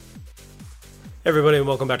Everybody, and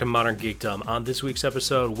welcome back to Modern Geekdom. On this week's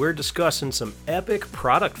episode, we're discussing some epic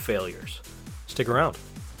product failures. Stick around.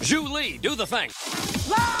 Zhu Li, do the thing.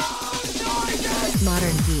 Modern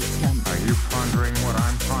Geekdom. Are you pondering what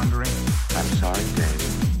I'm pondering? I'm sorry,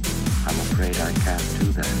 Dave. I'm afraid I can't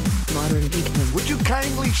do that. Modern Geekdom. Would you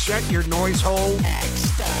kindly shut your noise hole?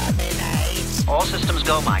 Exterminate. All systems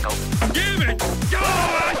go, Michael. Give it!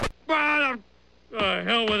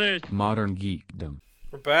 Hell with it. Modern Geekdom.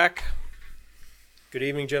 We're back. Good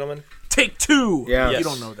evening, gentlemen. Take two. Yeah. You Yes.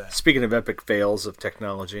 don't know that. Speaking of epic fails of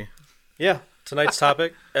technology. Yeah, tonight's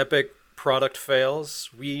topic, epic product fails.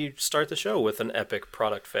 We start the show with an epic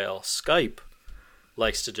product fail. Skype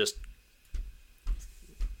likes to just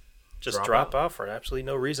drop out for absolutely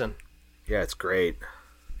no reason. Yeah, it's great.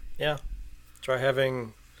 Yeah. Try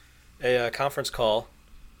having a conference call,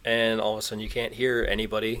 and all of a sudden you can't hear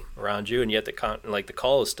anybody around you, and yet the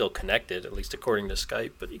call is still connected, at least according to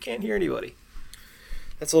Skype, but you can't hear anybody.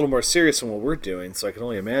 That's a little more serious than what we're doing, so I can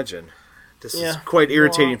only imagine. This is Yeah. quite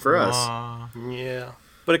irritating for us. Yeah.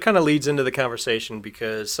 But it kind of leads into the conversation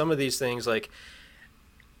because some of these things, like,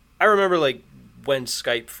 I remember, like, when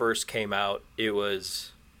Skype first came out, it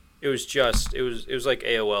was like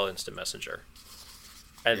AOL Instant Messenger.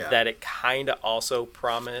 And Yeah. that it kind of also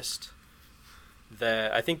promised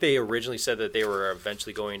that, I think they originally said that they were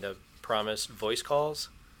eventually going to promise voice calls,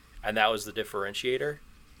 and that was the differentiator.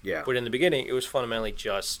 Yeah. But in the beginning, it was fundamentally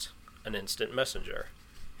just an instant messenger.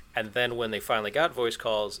 And then when they finally got voice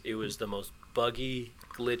calls, it was the most buggy,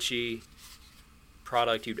 glitchy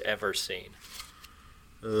product you'd ever seen.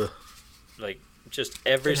 Ugh. Like, just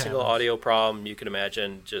every It single happens. audio problem you could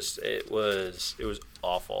imagine, just it was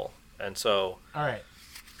awful. And so All right.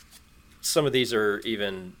 some of these are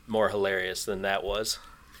even more hilarious than that was.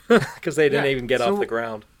 Because they didn't Yeah, even get so- off the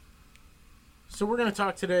ground. So we're going to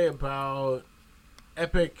talk today about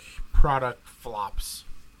epic product flops.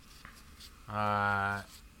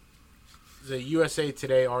 The USA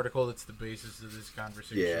Today article that's the basis of this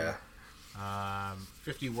conversation. Yeah.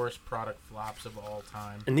 50 worst product flops of all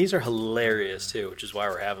time. And these are hilarious, too, which is why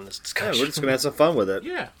we're having this Yeah, discussion. we're just going to have some fun with it.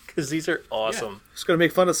 Yeah. Because these are awesome. Just going to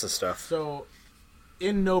make fun of some stuff. So,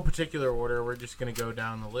 in no particular order, we're just going to go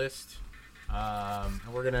down the list. And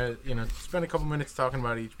we're going to, spend a couple minutes talking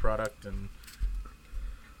about each product and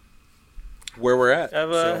where we're at. Have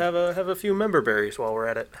a few member berries while we're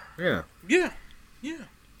at it. Yeah. Yeah.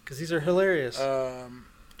 Because these are hilarious. Um,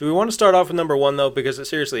 Do we want to start off with number one, though? Because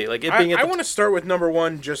seriously, like it being I want to start with number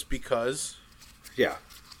one just because. Yeah.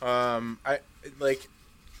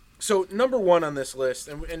 So number one on this list,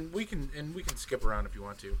 and we can skip around if you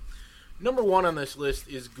want to. Number one on this list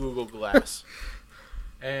is Google Glass,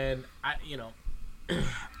 and I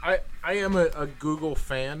am a Google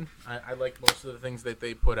fan. I like most of the things that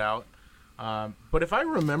they put out, but if I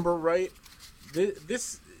remember right,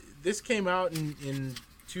 this came out in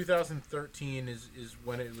 2013 is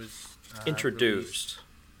when it was introduced.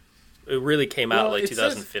 It really came out Well, like it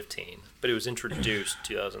says- 2015, but it was introduced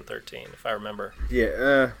 2013, if I remember.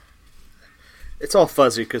 Yeah. It's all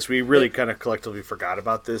fuzzy because we really kind of collectively forgot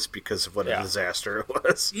about this because of what a disaster it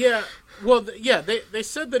was. Yeah, well, they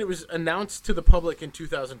said that it was announced to the public in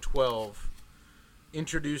 2012,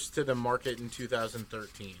 introduced to the market in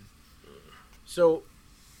 2013. So,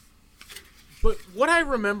 but what I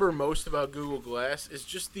remember most about Google Glass is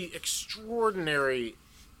just the extraordinary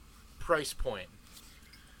price point.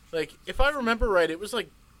 Like, if I remember right, it was like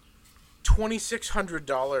 $2,600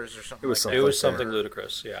 or something. It was like It something. was something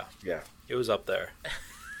ludicrous, yeah. Yeah. It was up there.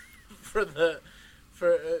 for the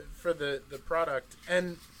product,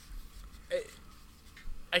 and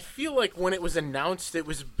I feel like when it was announced, it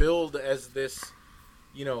was billed as this,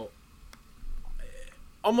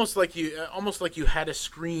 almost like you had a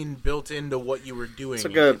screen built into what you were doing. It's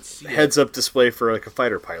like You a could see it. heads-up display for like a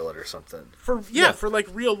fighter pilot or something. for like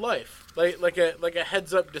real life, like a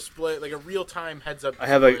heads-up display, like a real-time heads-up. I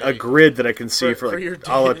have a display grid that I can see For for your like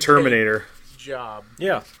a la day-to-day. Terminator. job.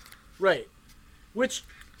 Yeah. Right. Which,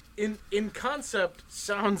 in concept,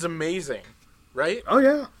 sounds amazing, right? Oh,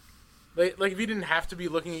 yeah. Like if you didn't have to be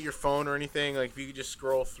looking at your phone or anything, like if you could just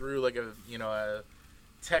scroll through like a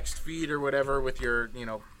text feed or whatever with your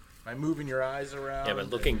by moving your eyes around. Yeah, but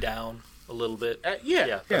looking down a little bit.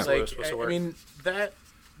 Yeah, that's the way it was like supposed to I work. mean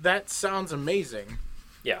that sounds amazing.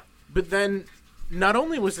 Yeah. But then, not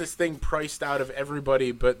only was this thing priced out of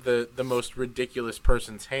everybody but the most ridiculous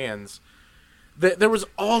person's hands, there was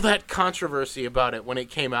all that controversy about it when it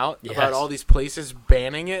came out, Yes. about all these places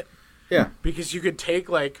banning it. Yeah. Because you could take,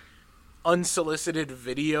 like, unsolicited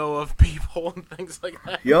video of people and things like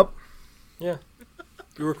that. Yep. Yeah.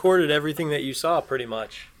 You recorded everything that you saw, pretty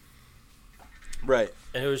much. Right.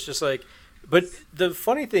 And it was just like, But the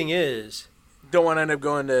funny thing is, Don't want to end up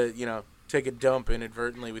going to, take a dump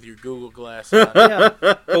inadvertently with your Google Glass on. yeah.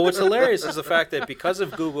 But what's hilarious is the fact that because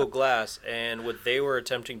of Google Glass and what they were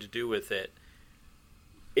attempting to do with it,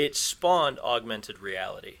 it spawned augmented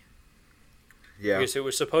reality. Yeah. Because it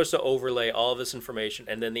was supposed to overlay all of this information,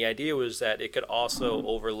 and then the idea was that it could also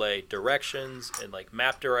overlay directions and like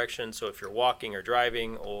map directions. So if you're walking or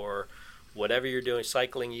driving or whatever you're doing,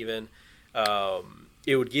 cycling even,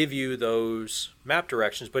 it would give you those map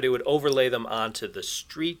directions, but it would overlay them onto the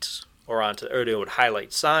streets or it would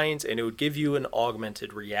highlight signs, and it would give you an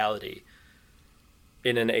augmented reality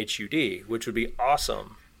in an HUD, which would be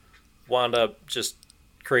awesome. Wound up just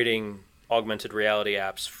creating augmented reality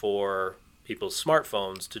apps for people's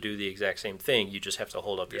smartphones to do the exact same thing. You just have to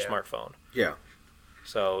hold up your smartphone. Yeah.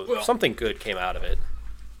 So something good came out of it.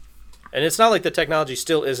 And it's not like the technology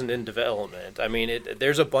still isn't in development. I mean,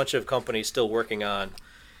 there's a bunch of companies still working on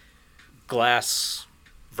glass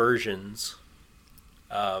versions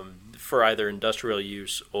for either industrial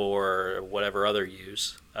use or whatever other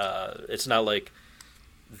use. It's not like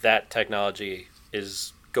that technology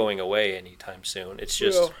is going away anytime soon. It's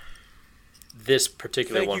just this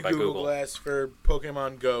particular one by Google. Glass for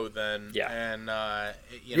Pokemon Go then. Yeah. And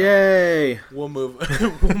Yay! we'll move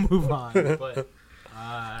on. But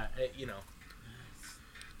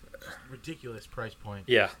ridiculous price point.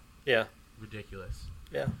 Yeah. Ridiculous.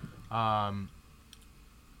 Yeah.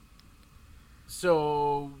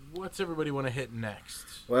 So what's everybody want to hit next?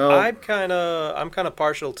 Well, I'm kind of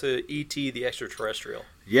partial to E.T. the Extraterrestrial.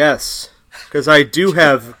 yes, because I do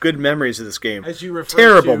have good memories of this game. As you refer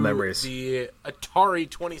Terrible to memories. the Atari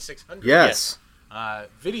 2600. Yes.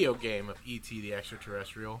 Video game of E.T. the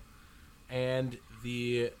Extraterrestrial, and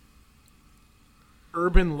the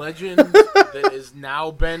urban legend that has now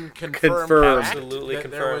been confirmed. Confirmed. fact Absolutely that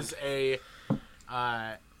confirmed. There was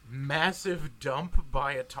a massive dump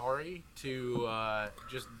by Atari to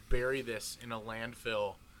just bury this in a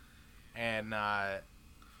landfill and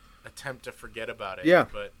attempt to forget about it. Yeah.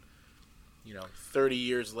 But 30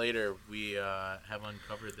 years later, we have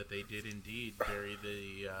uncovered that they did indeed bury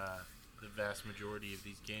the vast majority of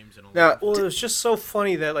these games in a Now, landfill. Well, it was just so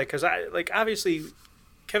funny that because obviously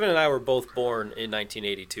Kevin and I were both born in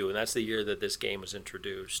 1982, and that's the year that this game was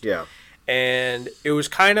introduced. Yeah. And it was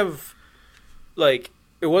kind of like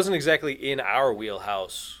it wasn't exactly in our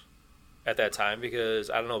wheelhouse at that time because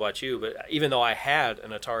I don't know about you, but even though I had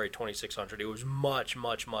an Atari 2600, it was much,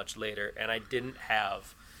 much, much later, and I didn't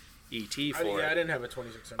have ET for I it. didn't have a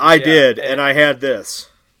 2600. I Yeah, did, and- and I had this.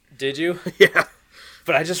 Did you? Yeah.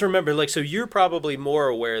 But I just remember, so you're probably more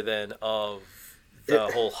aware then of the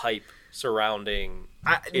whole hype surrounding.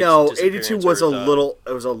 No, its 82 disappearance was or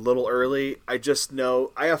it was a little early. I just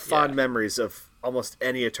know I have fond memories of almost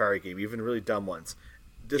any Atari game, even really dumb ones.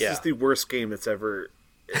 This is the worst game that's ever.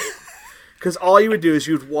 Because all you would do is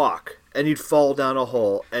you'd walk and you'd fall down a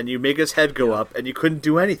hole and you make his head go up and you couldn't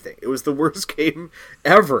do anything. It was the worst game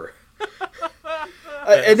ever.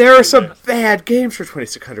 And there are some bad games for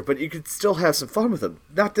 2600, but you could still have some fun with them.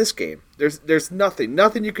 Not this game. There's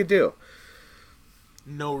nothing you could do.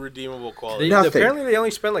 No redeemable quality. Nothing. Apparently, they only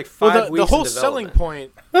spent like 5 weeks. the whole in selling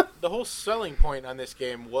development. point, the whole selling point on this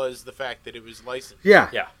game was the fact that it was licensed Yeah.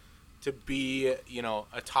 Yeah. to be,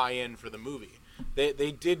 a tie-in for the movie.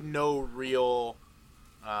 They did no real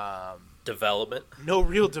Development.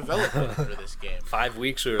 development for this game. 5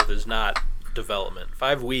 weeks or there's not development.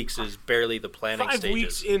 5 weeks is barely the planning 5 stages.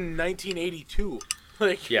 weeks in 1982.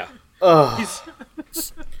 Yeah. Ugh.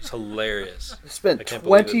 It's hilarious. I spent I can't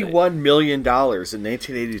believe that they- $21 million in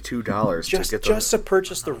 1982 dollars to get Just to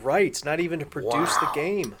purchase the rights, not even to produce the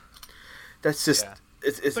game. That's just Yeah.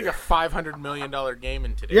 it's It's like a $500 million game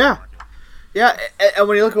in today's Yeah. market. yeah. And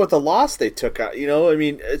when you look at what the loss they took out, I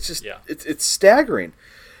mean, it's just it's staggering.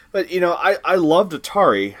 But I loved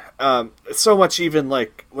Atari so much. Even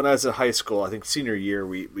like when I was in high school, I think senior year,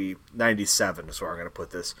 we 97 is where I'm going to put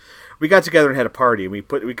this. We got together and had a party, and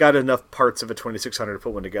we got enough parts of a 2600 to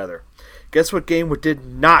put one together. Guess what game did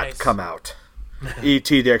not come out?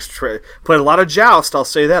 E.T. the Extra. Played a lot of Joust, I'll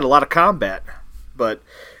say that, a lot of combat, but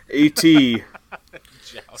E.T.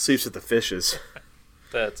 sleeps with the fishes.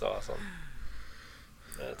 That's awesome.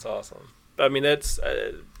 That's awesome. I mean, that's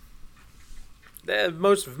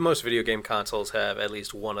most video game consoles have at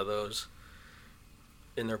least one of those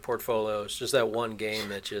in their portfolios. Just that one game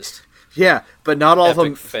that just Yeah, but not all of epic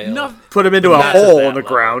them fail. put them into a Not to hole that in the level.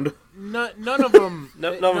 ground. None of them.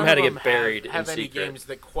 None of them had to get buried have in any secret. games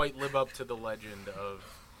that quite live up to the legend of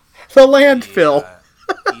The landfill.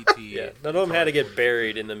 E.T. Yeah, none of them had to get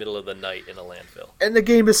buried in the middle of the night in a landfill. And the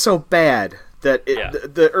game is so bad that Yeah.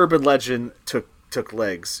 the urban legend took took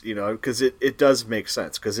legs, because it does make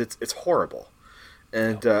sense, because it's horrible,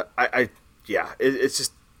 and it's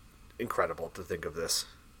just incredible to think of this.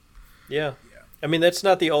 Yeah. I mean, that's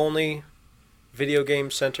not the only video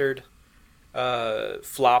game centered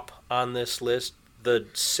flop on this list. The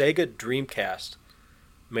Sega Dreamcast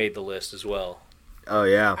made the list as well. Oh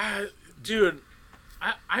yeah, dude,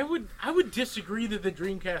 I would disagree that the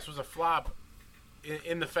Dreamcast was a flop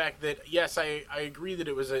in the fact that, yes, I agree that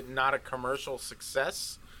it was not a commercial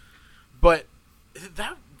success, but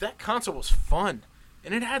that console was fun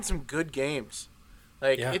and it had some good games.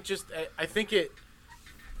 It just, I think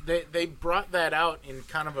they brought that out in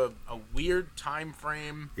kind of a weird time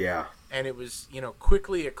frame. Yeah. And it was,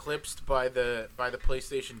 quickly eclipsed by the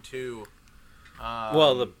PlayStation 2.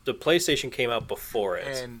 Well, the PlayStation came out before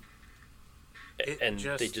it. And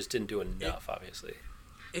they just didn't do enough, obviously.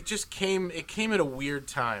 It just came at a weird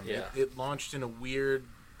time. Yeah. It launched in a weird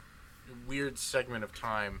segment of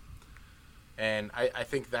time. And I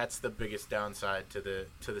think that's the biggest downside to the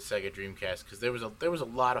Sega Dreamcast, because there was a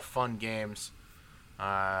lot of fun games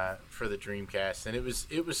for the Dreamcast, and it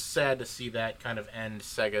was sad to see that kind of end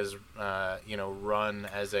Sega's run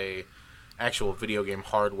as a actual video game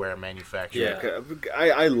hardware manufacturer.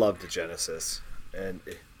 Yeah, I love the Genesis, and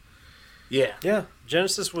yeah,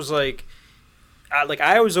 Genesis was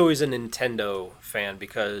I was always a Nintendo fan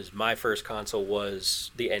because my first console was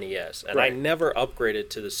the NES, and right. I never upgraded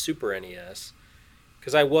to the Super NES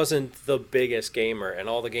because I wasn't the biggest gamer, and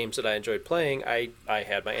all the games that I enjoyed playing, I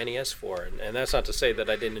had my NES for. And that's not to say that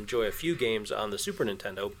I didn't enjoy a few games on the Super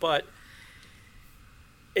Nintendo, but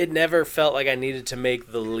it never felt like I needed to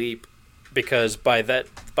make the leap, because by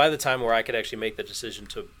the time where I could actually make the decision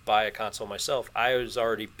to buy a console myself, I was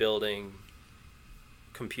already building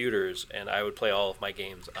computers, and I would play all of my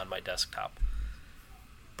games on my desktop.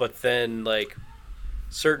 But then,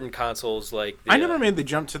 certain consoles, I never made the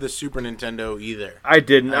jump to the Super Nintendo either. I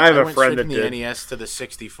didn't. I have a friend that did. did. From the NES to the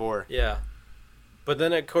 64. Yeah, but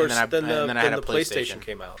then of course, then the PlayStation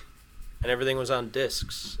came out, and everything was on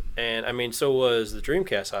discs, and I mean, so was the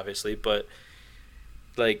Dreamcast, obviously. But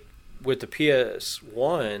with the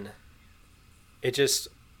PS1, it just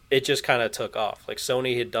kind of took off.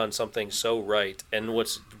 Sony had done something so right, and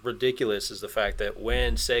what's ridiculous is the fact that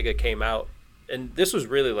when Sega came out, and this was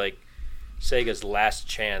really Sega's last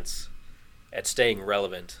chance at staying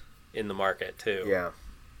relevant in the market too. Yeah.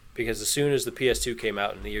 Because as soon as the PS2 came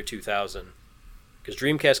out in the year 2000, because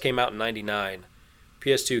Dreamcast came out in '99,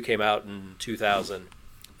 PS2 came out in 2000.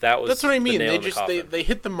 That's what I mean. They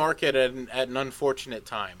hit the market at an unfortunate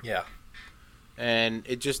time. Yeah. And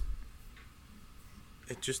it just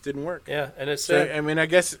didn't work. Yeah, and it's. So, I mean, I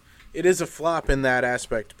guess it is a flop in that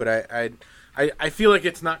aspect, but I feel like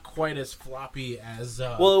it's not quite as floppy as.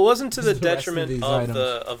 Well, it wasn't to the detriment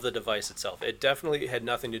of the device itself. It definitely had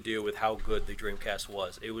nothing to do with how good the Dreamcast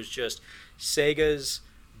was. It was just Sega's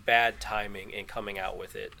bad timing in coming out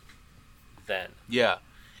with it then. Yeah,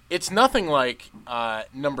 it's nothing like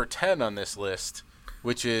number 10 on this list,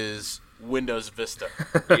 which is Windows Vista.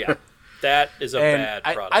 Yeah, that is a bad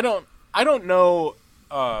product. I don't know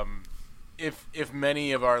if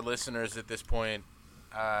many of our listeners at this point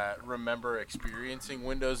remember experiencing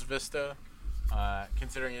Windows Vista,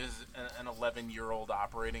 considering it is an 11-year-old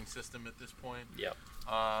operating system at this point. Yep.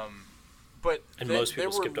 But most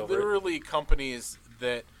people skipped over it. There were literally companies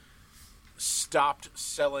that stopped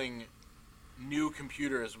selling new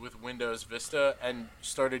computers with Windows Vista and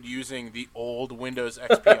started using the old Windows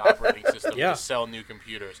XP operating system to sell new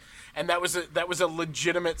computers. And that was a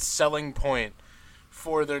legitimate selling point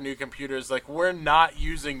for their new computers. We're not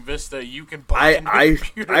using Vista. You can buy a new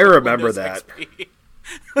computer. I remember Windows that. XP.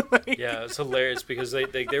 Yeah, it's hilarious because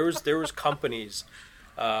there was companies.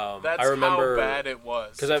 That's I remember how bad it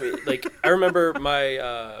was. Because I remember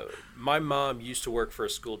my mom used to work for a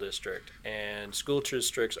school district, and school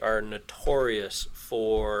districts are notorious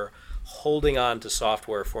for holding on to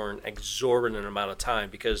software for an exorbitant amount of time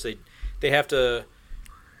because they have to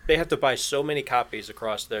buy so many copies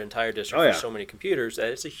across their entire district for so many computers that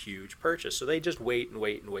it's a huge purchase. So they just wait and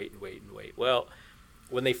wait and wait and wait and wait. Well,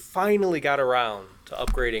 when they finally got around to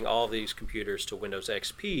upgrading all these computers to Windows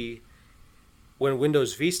XP, when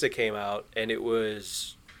Windows Vista came out and it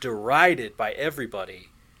was derided by everybody,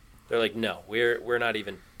 they're like, no, we're not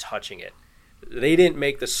even touching it. They didn't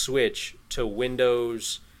make the switch to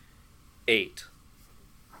Windows 8.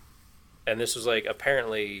 And this was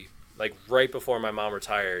apparently right before my mom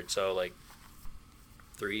retired, so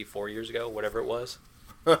 3-4 years ago, whatever it was.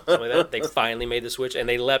 Something like that. They finally made the switch, and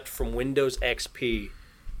they leapt from Windows XP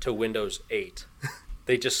to Windows 8.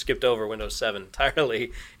 They just skipped over Windows 7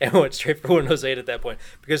 entirely and went straight for Windows 8 at that point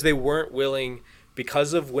because they weren't willing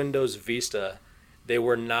because of Windows Vista, they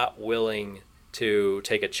were not willing to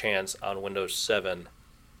take a chance on Windows 7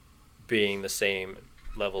 being the same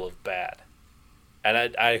level of bad.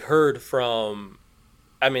 And I heard from,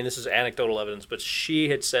 I mean, this is anecdotal evidence, but she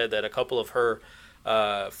had said that a couple of her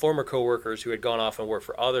former coworkers who had gone off and worked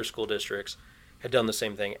for other school districts had done the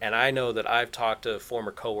same thing. And I know that I've talked to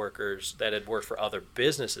former coworkers that had worked for other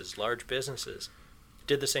businesses, large businesses,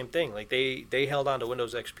 did the same thing. Like they held on to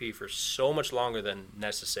Windows XP for so much longer than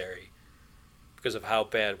necessary because of how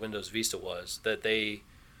bad Windows Vista was, that they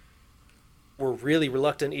were really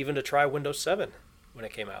reluctant even to try Windows 7 when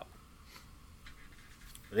it came out.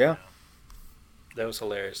 Yeah. That was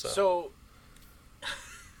hilarious. Though. So,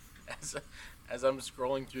 as I'm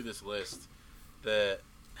scrolling through this list, the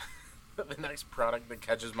next product that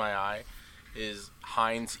catches my eye is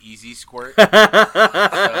Heinz Easy Squirt,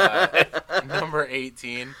 number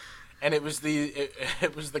 18, and it was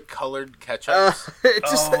the colored ketchups.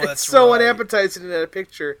 It's so unappetizing in that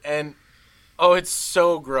picture. And it's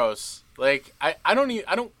so gross. Like I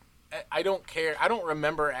don't care. I don't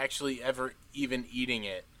remember actually ever even eating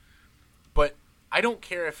it, but I don't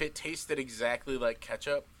care if it tasted exactly like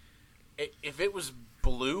ketchup. If it was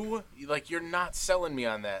blue, like, you're not selling me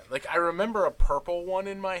on that. Like, I remember a purple one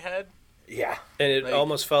in my head. Yeah. And it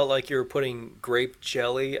almost felt like you were putting grape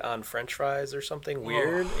jelly on French fries or something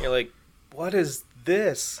weird. And you're like, what is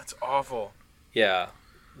this? That's awful. Yeah.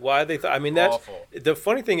 Why they thought? I mean, that's awful. The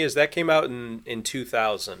funny thing is that came out in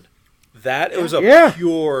 2000. That it was a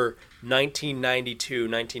pure 1992,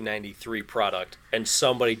 1993 product, and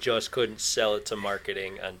somebody just couldn't sell it to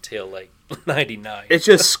marketing until like 99. It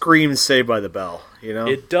just screams Saved by the Bell, you know?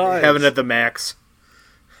 It does. Having it at the max.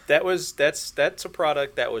 That's a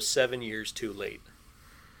product that was 7 years too late.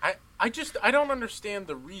 I don't understand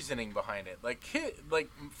the reasoning behind it. Like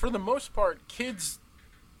for the most part, kids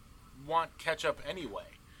want ketchup anyway.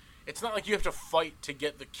 It's not like you have to fight to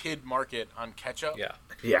get the kid market on ketchup. Yeah.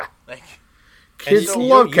 Yeah. Like, kids you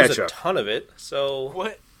love don't ketchup. Use a ton of it, so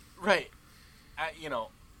what? Right. I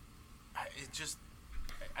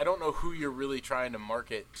don't know who you're really trying to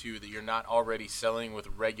market to that you're not already selling with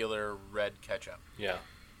regular red ketchup. Yeah.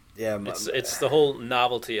 Yeah. It's the whole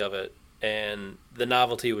novelty of it, and the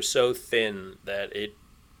novelty was so thin that it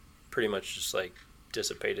pretty much just like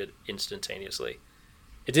dissipated instantaneously.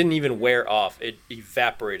 It didn't even wear off. It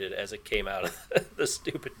evaporated as it came out of the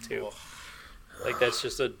stupid tube. Like, that's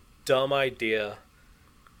just a dumb idea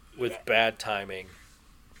with bad timing.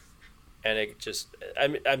 And it just,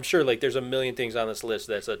 I'm sure, like, there's a million things on this list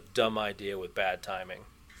that's a dumb idea with bad timing.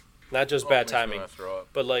 Not just bad timing,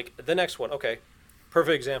 but, like, the next one. Okay,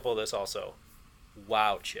 perfect example of this also.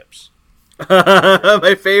 Wow chips.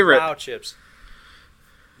 My favorite. Wow chips.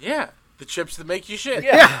 Yeah, the chips that make you shit.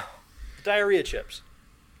 Yeah. Diarrhea chips.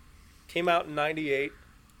 Came out in 98.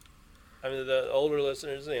 I mean, the older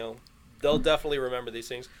listeners, they'll definitely remember these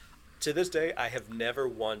things. To this day, I have never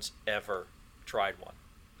once ever tried one.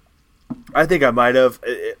 I think I might have,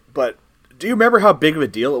 but do you remember how big of a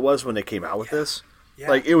deal it was when they came out with this? Yeah.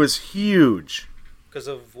 Like, it was huge. Because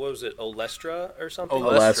of, what was it, Olestra or something?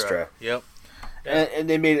 Olestra. Yep. Yeah. And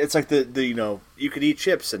they made it's like the you could eat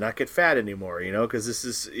chips and not get fat anymore, because this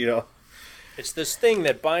is, It's this thing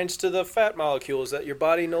that binds to the fat molecules that your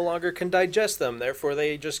body no longer can digest them. Therefore,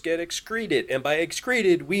 they just get excreted. And by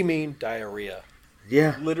excreted, we mean diarrhea.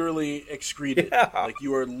 Yeah. Literally excreted. Yeah. Like,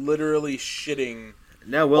 you are literally shitting.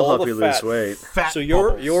 Now we'll all help the you fat. lose weight. Fat So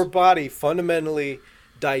bubbles. your body fundamentally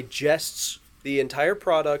digests the entire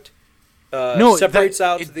product, separates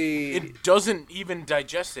It doesn't even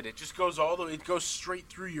digest it. It just goes it goes straight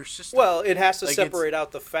through your system. Well, it has to Like, separate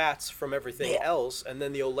out the fats from everything else, and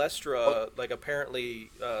then the Olestra,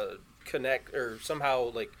 apparently connect or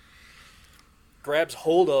somehow grabs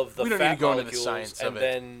hold of the we don't fat need to go into the molecules, science and of it.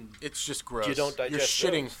 then it's just gross. you don't digest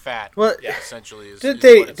You're shitting those. fat. Well, essentially, is Did is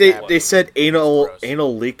what it's happening. they said anal Gross.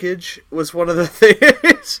 leakage was one of the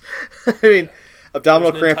things? I mean,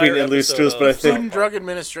 abdominal There's an cramping entire and loose episode stools, but I of Food think and Drug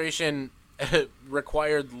Administration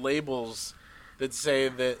required labels that say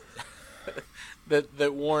that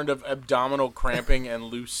that warned of abdominal cramping and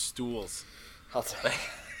loose stools.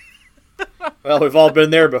 well, we've all been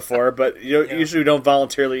there before, but usually we don't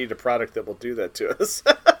voluntarily eat a product that will do that to us.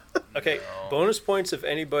 Okay, bonus points if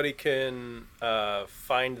anybody can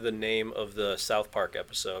find the name of the South Park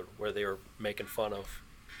episode where they were making fun of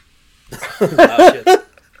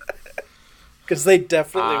because they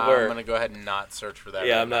definitely were. I'm gonna go ahead and not search for that.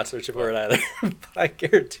 Yeah, right I'm now. not searching for it either. But I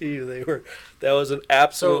guarantee you they were. That was an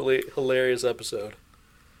absolutely hilarious episode.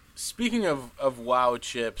 speaking of WOW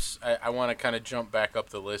chips, I want to kind of jump back up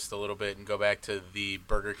the list a little bit and go back to the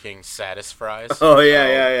Burger King Satis fries. Oh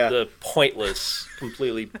yeah. The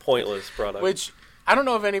completely pointless product. Which I don't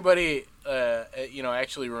know if anybody,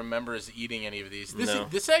 actually remembers eating any of these.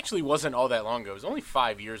 This actually wasn't all that long ago. It was only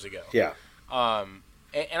 5 years ago. Yeah.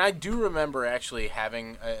 And I do remember actually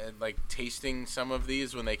having, tasting some of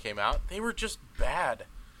these when they came out. They were just bad.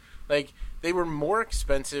 Like, they were more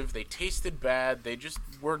expensive. They tasted bad. They just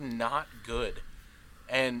were not good.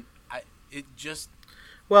 And it's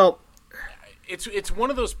one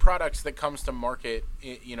of those products that comes to market,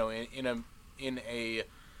 in a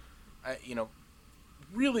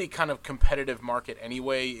really kind of competitive market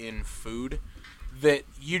anyway in food, that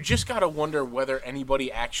you just got to wonder whether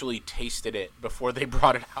anybody actually tasted it before they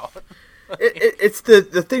brought it out. It's the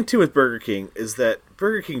thing too with Burger King is that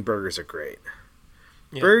Burger King burgers are great.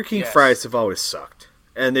 Yeah. Burger King fries have always sucked,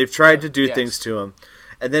 and they've tried to do things to them,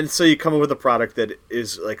 and then so you come up with a product that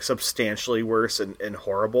is like substantially worse and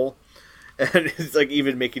horrible, and it's like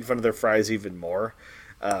even making fun of their fries even more.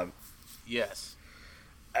 Yes.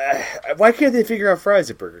 Why can't they figure out fries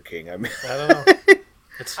at Burger King? I mean, I don't know.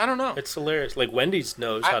 I don't know. It's hilarious. Like Wendy's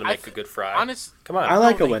knows how to make a good fry. Come on. I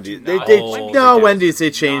like a Wendy's. Wendy's.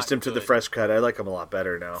 They changed them to the fresh cut. I like them a lot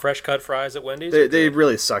better now. Fresh cut fries at Wendy's. They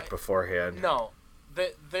really sucked beforehand. No,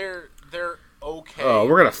 they're okay. Oh,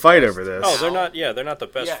 we're gonna fight over this. Oh, they're not. Yeah, they're not the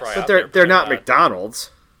best fry. But out there, they're not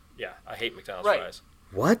McDonald's. Yeah, I hate McDonald's fries.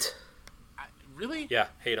 What? Really? Yeah,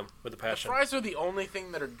 hate them with a passion. The fries are the only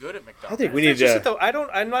thing that are good at McDonald's. I think we need to.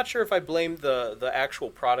 I'm not sure if I blame the actual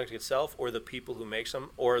product itself or the people who make them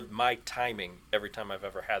or my timing every time I've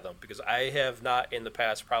ever had them, because I have not in the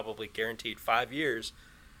past, probably guaranteed 5 years,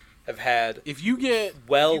 have had if you get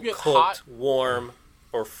cooked, hot, warm,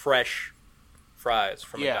 or fresh fries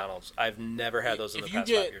from McDonald's. I've never had those in the past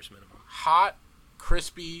 5 years minimum. Hot,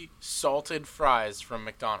 crispy, salted fries from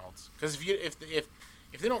McDonald's, because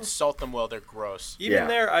if they don't salt them well, they're gross. Even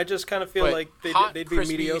there, I just kind of feel like they'd be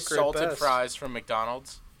crispy, mediocre salted at best. fries from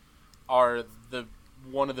McDonald's are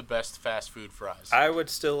one of the best fast food fries. I would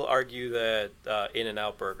still argue that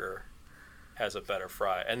In-N-Out Burger has a better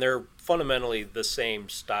fry, and they're fundamentally the same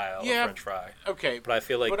style of French fry. Okay, but I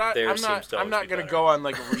feel like theirs seems to. I'm not going to go on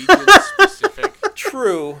like region specific.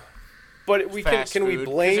 True. But can we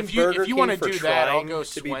blame Burger King for do that, I'll go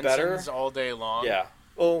to be better all day long? Yeah.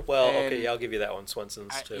 Oh well, okay. Yeah, I'll give you that one.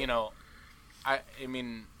 Swenson's too. I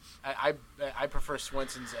prefer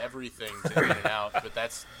Swenson's everything to In-N-Out, but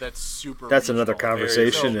that's super. That's regional. another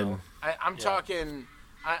conversation. I'm talking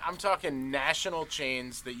national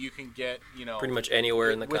chains that you can get. Pretty much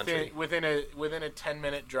anywhere in the country within a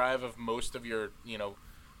 10-minute drive of most of your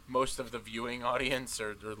most of the viewing audience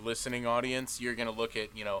or listening audience. You're gonna look at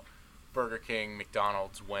Burger King,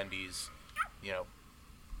 McDonald's, Wendy's,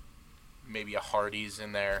 maybe a Hardee's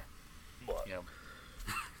in there,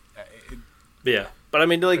 yeah, but I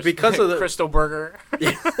mean, like, because of the Crystal Burger,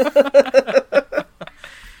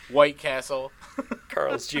 White Castle,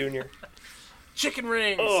 Carl's Jr., chicken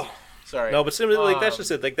rings. Oh, sorry. No, but simply, like, that's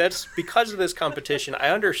just it. Like, that's because of this competition. I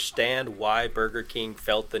understand why Burger King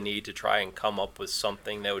felt the need to try and come up with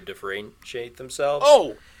something that would differentiate themselves.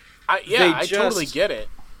 Oh, I totally get it.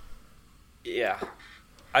 Yeah,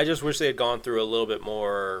 I just wish they had gone through a little bit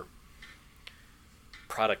more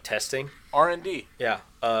product testing, R&D. Yeah,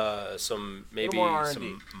 some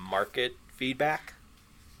market feedback.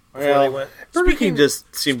 Well, Burger King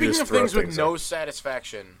just seemed to just throw things with no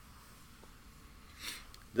satisfaction.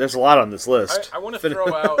 There's a lot on this list. I want to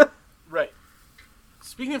throw out right.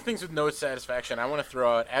 Speaking of things with no satisfaction, I want to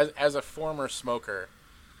throw out as a former smoker,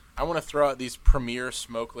 I want to throw out these Premier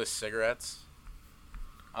smokeless cigarettes.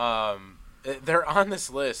 They're on this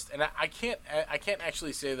list, and I can't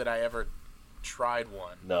actually say that I ever tried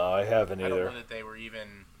one. No, I haven't either. I don't know that they were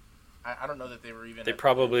even. I don't know that they were even. They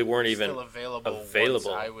probably weren't even still available. Once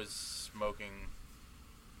I was smoking.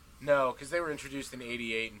 No, because they were introduced in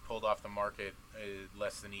 '88 and pulled off the market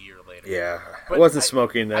less than a year later. Yeah, but I wasn't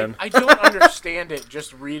smoking then. I don't understand it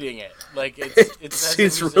just reading it. Like it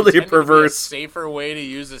seems really perverse. A safer way to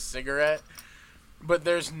use a cigarette, but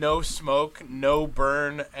there's no smoke, no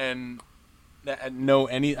burn, and no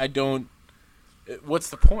any. I don't. What's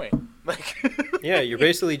the point? Like, yeah, you're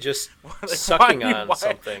basically just sucking on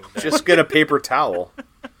something. Just get a paper towel.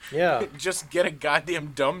 Yeah, just get a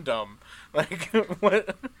goddamn dum dum. Like,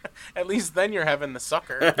 what? At least then you're having the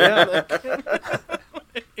sucker. Yeah.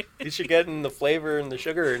 You should get in the flavor and the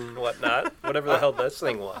sugar and whatnot, whatever the hell this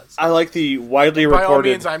thing was. I like the widely reported. By all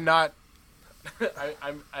means, I'm not.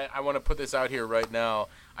 I want to put this out here right now.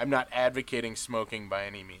 I'm not advocating smoking by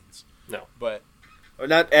any means. No, but I'm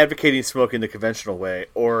not advocating smoking the conventional way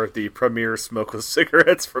or the premier smokeless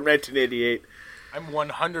cigarettes from 1988. I'm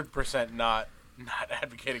 100% not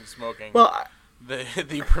advocating smoking. Well,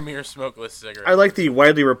 the premier smokeless cigarette. I like the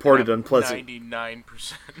widely reported unpleasant.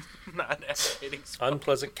 99% not advocating smoking.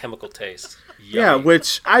 Unpleasant chemical taste. Yeah, Yummy.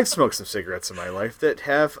 which I've smoked some cigarettes in my life that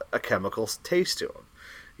have a chemical taste to them.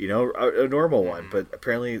 You know, a normal one, but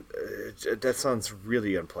apparently that sounds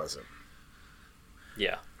really unpleasant.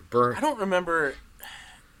 Yeah. Burn. I don't remember.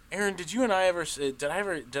 Aaron, did you and I ever? Did I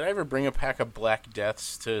ever bring a pack of Black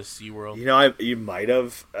Deaths to SeaWorld? You know, you might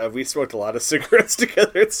have. We smoked a lot of cigarettes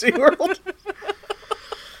together at SeaWorld.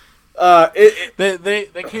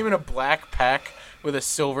 They came in a black pack with a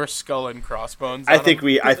silver skull and crossbones. I on think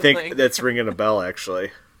them. I think that's ringing a bell,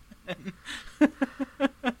 actually.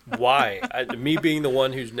 Why? Me being the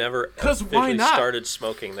one who's never 'Cause why officially not? started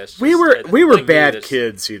smoking this. We were bad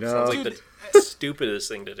kids, you know. Sounds like the stupidest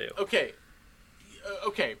thing to do.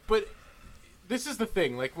 Okay, but this is the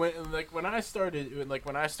thing. When I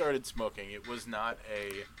started smoking, it was not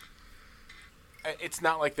a. It's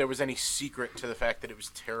not like there was any secret to the fact that it was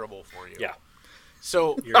terrible for you. Yeah.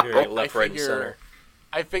 So You're hearing it left, right, and center.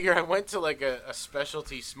 I figure I went to like a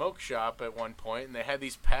specialty smoke shop at one point, and they had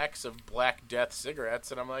these packs of Black Death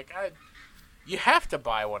cigarettes, and I'm like, you have to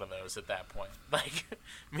buy one of those at that point. Like,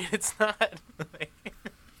 I mean, it's not.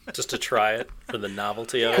 Just to try it for the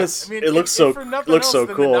novelty of it. Because I mean, it looks if for nothing else so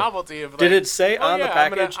than cool. The novelty of, like, Did it say oh, on the yeah,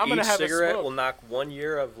 package I'm gonna each have a cigarette smoke? will knock 1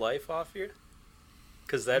 year of life off you?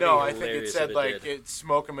 Because that'd No, be I think it hilarious said if like did.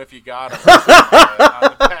 smoke them if you got them. On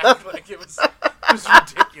the pack. Like it was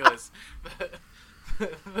ridiculous.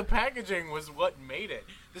 The packaging was what made it.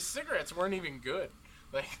 The cigarettes weren't even good.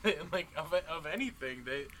 Like of anything,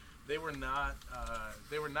 they were not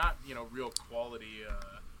real quality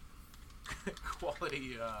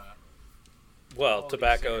quality. Well, quality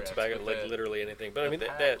tobacco, cigarettes, like but literally anything. But I mean,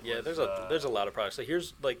 pack there's was, a lot of products. So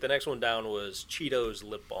here's like the next one down was Cheetos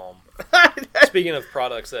lip balm. Speaking of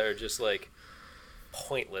products that are just like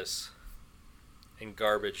pointless and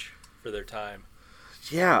garbage for their time.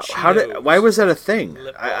 Yeah, Cheetos. why was that a thing?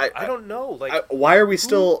 Lip balm. I don't know. Like, why are we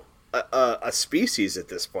still a species at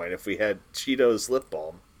this point if we had Cheetos lip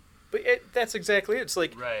balm? but that's exactly it. It's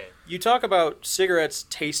like Right. you talk about cigarettes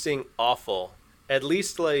tasting awful. At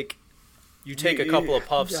least like you take a couple of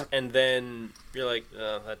puffs yeah. and then you're like,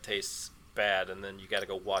 oh, that tastes bad, and then you got to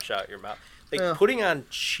go wash out your mouth. Like Yeah. putting on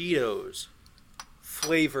Cheetos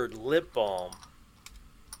flavored lip balm.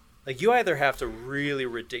 Like you either have to really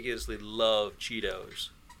ridiculously love Cheetos,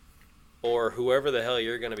 or whoever the hell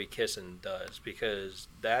you're going to be kissing does, because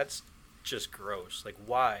that's just gross. Like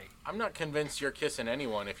why? I'm not convinced you're kissing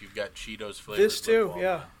anyone if you've got Cheetos flavored. This too, lip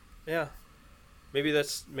balm. yeah. Maybe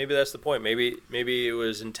that's the point. Maybe it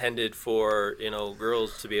was intended for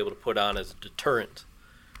girls to be able to put on as a deterrent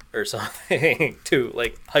or something to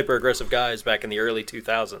like hyper aggressive guys back in the early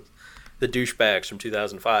 2000s, the douchebags from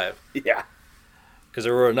 2005. Yeah. Because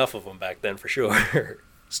there were enough of them back then for sure,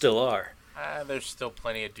 still are. There's still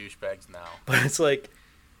plenty of douchebags now. But it's like,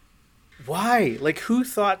 why? Like who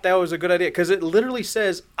thought that was a good idea? Because it literally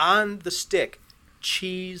says on the stick,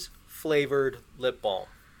 cheese flavored lip balm.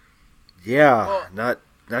 Yeah, Well,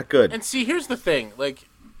 not good. And see, here's the thing. Like,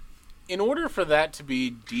 in order for that to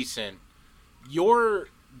be decent, your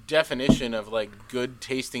definition of, like, good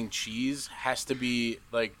tasting cheese has to be,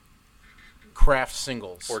 like, Kraft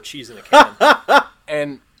Singles. Or cheese in a can.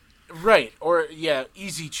 And, right, or, yeah,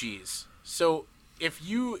 easy cheese. So,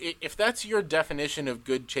 if that's your definition of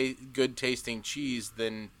good tasting cheese,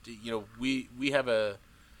 then, we have a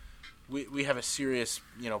serious,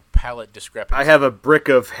 palate discrepancy. I have a brick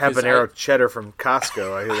of habanero cheddar from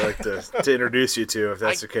Costco I'd like to introduce you to if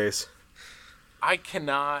that's the case. I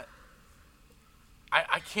cannot.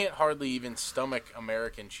 I can't hardly even stomach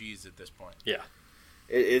American cheese at this point. Yeah.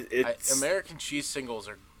 It's American cheese singles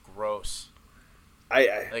are gross.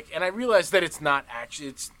 I And I realize that it's not actually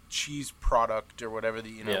it's cheese product or whatever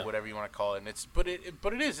Yeah. whatever you want to call it. And but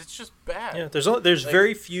it is. It's just bad. Yeah, there's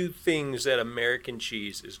very few things that American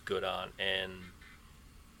cheese is good on, and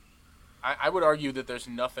I would argue that there's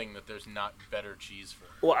nothing that there's not better cheese for.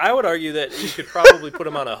 well, I would argue that you could probably put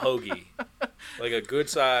them on a hoagie, like a good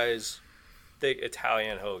size, thick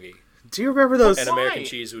Italian hoagie, do you remember those? and Why? American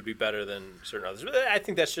cheese would be better than certain others. But I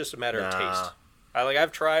think that's just a matter of Nah. taste.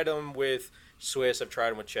 I've tried them with Swiss, I've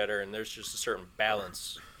tried them with cheddar, and there's just a certain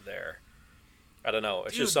balance there. I don't know.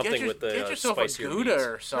 It's Dude, just something with the get yourself a spicier Gouda meats.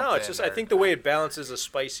 or something. No, it's just I think the way it balances a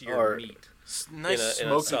spicier Or- meat. nice in a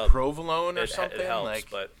smoky sub. provolone or It something. helps, like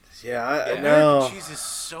but Yeah, I American know. cheese is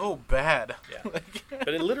so bad. Yeah. But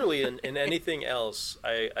literally in anything else,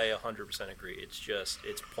 I 100% agree.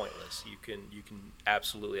 It's pointless. You can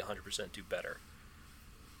absolutely 100% do better.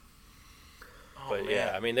 But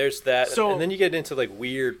yeah, I mean, there's that, So- and then you get into like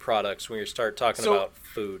weird products when you start talking about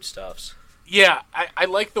food stuffs. Yeah, I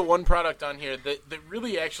like the one product on here that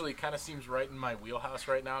really actually kind of seems right in my wheelhouse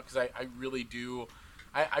right now because I really do.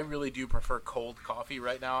 I really do prefer cold coffee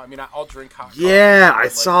right now. I mean, I'll drink hot coffee. Yeah, I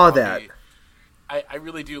like saw coffee. that. I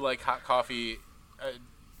really do like hot coffee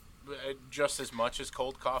just as much as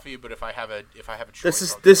cold coffee. But if I have a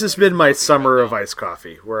choice, This has been my coffee summer right of now. iced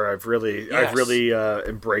coffee, where I've really Yes.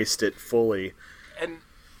 embraced it fully. And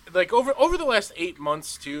like over the last 8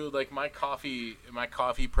 months too, like my coffee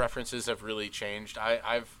preferences have really changed.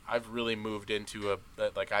 I've really moved into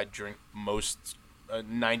like I drink most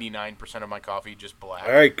 99% of my coffee just black.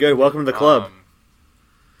 All right, good. Welcome to the club.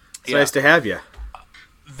 It's yeah. nice to have you.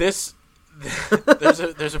 There's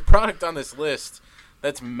a product on this list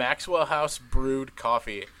that's Maxwell House brewed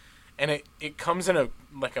coffee, and it comes in a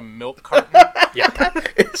milk carton.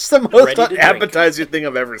 It's the most Ready to drink. appetizing thing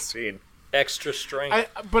I've ever seen. Extra strength.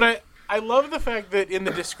 I love the fact that in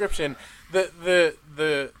the description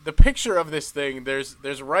the picture of this thing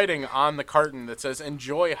there's writing on the carton that says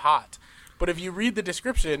enjoy hot. But if you read the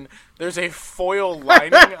description, there's a foil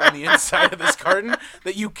lining on the inside of this carton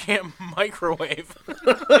that you can't microwave.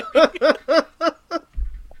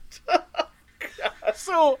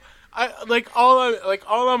 So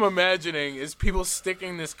all I'm imagining is people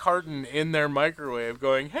sticking this carton in their microwave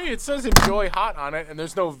going, hey, it says enjoy hot on it, and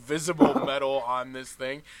there's no visible metal on this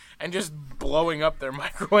thing, and just blowing up their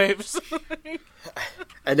microwaves.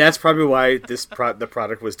 And that's probably why the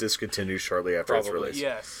product was discontinued shortly after its Probably. release.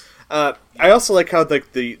 Yes. I also like how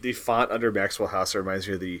the font under Maxwell House reminds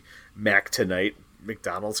me of the Mac Tonight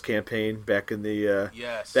McDonald's campaign back in the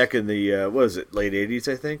Yes. what was it, late 80s,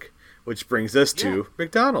 I think, which brings us to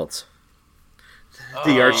McDonald's.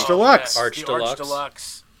 The Arch Deluxe. Yes, Arch the Deluxe. Arch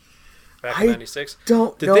Deluxe. Back I in '96.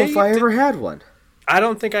 Don't Did know they- if I did- ever had one. I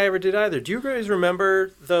don't think I ever did either. Do you guys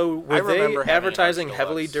remember though? Were I they remember having an advertising Arch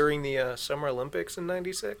heavily Deluxe. during the Summer Olympics in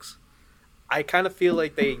 '96? I kind of feel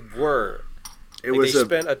like they were. It Like, was they a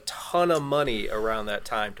spent a ton of money around that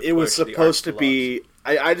time to it was push the supposed to Arch be.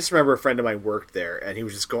 I just remember a friend of mine worked there, and he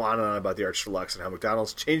was just going on and on about the Arch Deluxe and how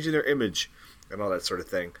McDonald's changing their image and all that sort of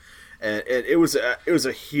thing, and it was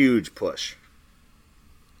a huge push.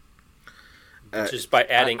 Deluxe. Just by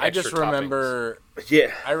adding I extra just toppings. remember.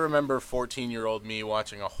 Yeah, I remember 14-year-old me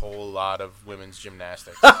watching a whole lot of women's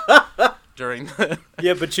gymnastics during the.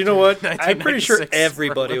 Yeah, but you know what? I'm pretty sure 1996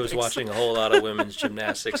 everybody was Olympics. watching a whole lot of women's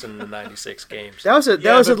gymnastics in the '96 games. that was Yeah,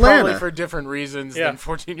 that was but probably Atlanta. for different reasons Yeah. than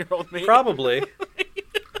 14-year-old me. Probably.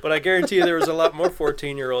 But I guarantee you there was a lot more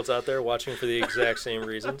 14-year-olds out there watching for the exact same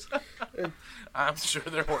reasons. I'm sure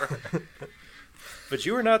there were. But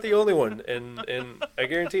you were not the only one, and I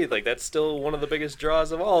guarantee like that's still one of the biggest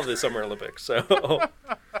draws of all of the Summer Olympics. So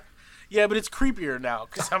Yeah, but it's creepier now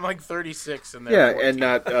because I'm like 36 and they're Yeah, 14. and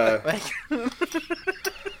not. Like,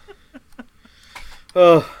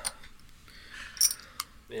 Oh,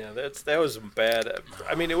 yeah, that was bad.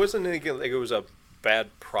 I mean, it wasn't anything like it was a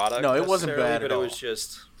bad product. No, it wasn't necessarily, bad at but all. it was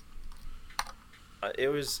just. It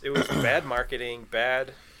was bad marketing,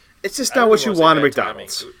 bad. it's just I not don't what even you wanna want at say bad timing.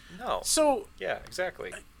 McDonald's. No. so Yeah,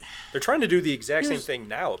 exactly. They're trying to do the exact same Here's- thing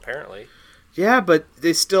now, apparently. Yeah, but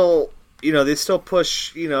they still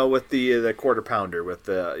push, with the quarter pounder, with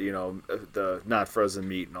the not frozen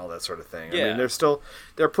meat and all that sort of thing. I Yeah. mean,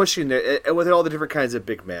 they're pushing and with all the different kinds of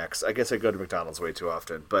Big Macs. I guess I go to McDonald's way too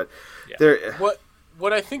often, but Yeah. they're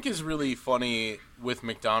what I think is really funny with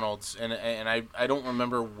McDonald's, and I don't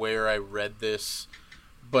remember where I read this,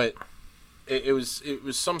 but it was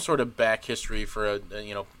some sort of back history for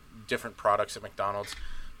different products at McDonald's.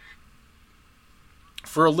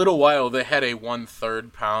 For a little while, they had a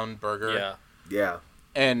 1/3 pound burger, Yeah. yeah.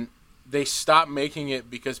 and they stopped making it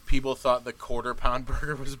because people thought the 1/4 pound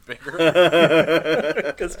burger was bigger.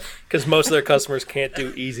 Because most of their customers can't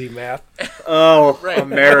do easy math. Oh, Right.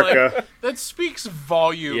 America. Like, that speaks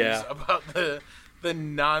volumes Yeah. about the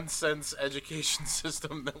nonsense education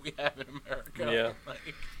system that we have in America. Yeah.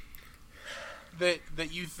 Like,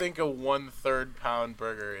 that you think a 1/3 pound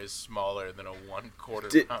burger is smaller than a 1/4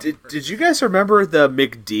 pound burger. Did you guys remember the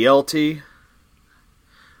McDLT?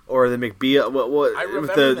 Or the McBeal, what I with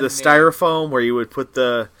remember the the name. styrofoam where you would put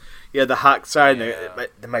the hot side. Yeah.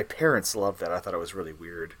 And my parents loved that. I thought it was really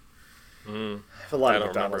weird. I have a lot I of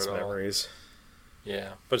don't remember McDonald's at all. memories.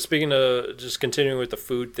 Yeah. But speaking of just continuing with the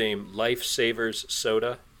food theme, Lifesavers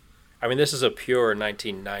soda. I mean, this is a pure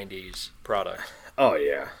 1990s product. Oh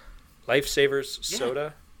yeah, Lifesavers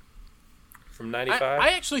soda. from '95. I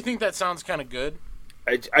actually think that sounds kind of good.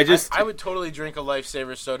 I just I would totally drink a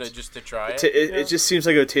Lifesaver soda just to try it. it just seems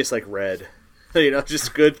like it would taste like red.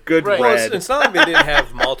 Just good Right. Well, red. it's not like they didn't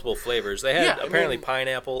have multiple flavors. They had Yeah, I apparently mean-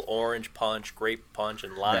 pineapple, orange punch, grape punch,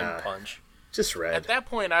 and lime Nah. punch. Just red. At that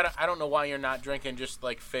point, I don't know why you're not drinking just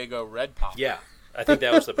like Faygo Red Pop. Yeah, I think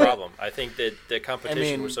that was the problem. I think that the competition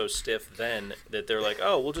mean- was so stiff then that they're like,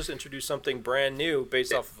 oh, we'll just introduce something brand new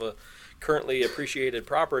based off of a currently appreciated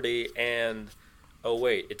property, and oh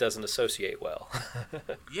wait, it doesn't associate well.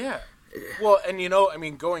 Yeah. Well,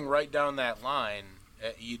 and going right down that line,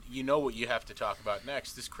 you know what you have to talk about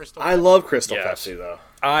next is Crystal I Pepsi. love Crystal Yes. Pepsi though.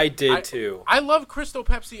 I did too. I love Crystal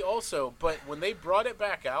Pepsi also, but when they brought it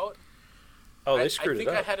back out, Oh, I they screwed think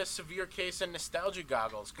it I up. had a severe case of nostalgia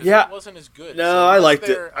goggles because Yeah. it wasn't as good. No, So I unless liked it.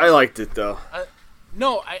 they're- I liked it though.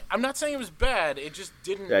 No, I'm not saying it was bad. It just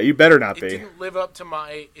didn't. Yeah, you better not It be. didn't live up to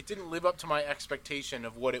my. It didn't live up to my expectation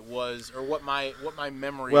of what it was or what my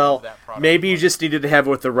memory Well, of that product. maybe you was. just needed to have it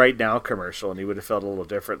with the Right Now commercial, and you would have felt a little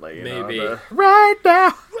differently. Maybe. Right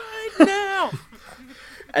Now. right now.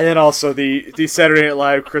 And then also the Saturday Night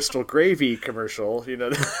Live Crystal Gravy commercial.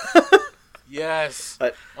 Yes.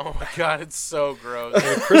 But- Oh my god, it's so gross.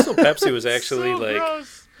 And Crystal Pepsi was actually So like,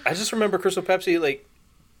 gross. I just remember Crystal Pepsi like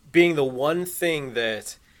being the one thing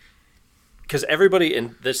that, because everybody,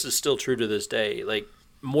 and this is still true to this day, like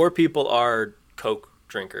more people are Coke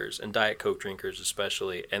drinkers and Diet Coke drinkers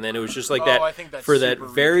especially, and then it was just like that I think that's for that super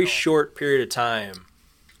very regional. short period of time.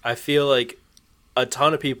 I feel like a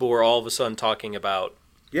ton of people were all of a sudden talking about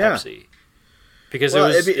Yeah. Pepsi because Well,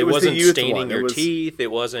 it was it was the wasn't youth staining one. It your was- teeth.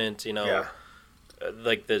 It wasn't Yeah.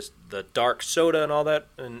 like the dark soda and all that,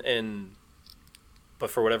 and but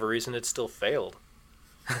for whatever reason it still failed.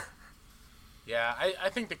 Yeah, I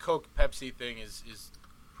think the Coke Pepsi thing is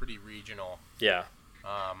pretty regional. Yeah,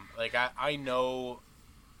 Like I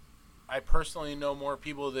personally know more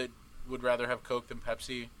people that would rather have Coke than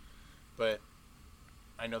Pepsi, but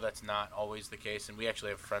I know that's not always the case. And we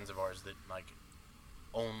actually have friends of ours that like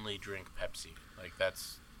only drink Pepsi. Like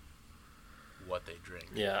that's what they drink.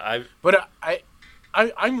 yeah. But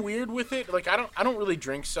I'm weird with it. Like I don't really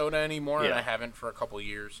drink soda anymore, and Yeah. I haven't for a couple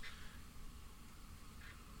years.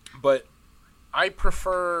 But I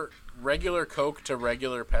prefer regular Coke to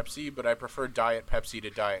regular Pepsi, but I prefer Diet Pepsi to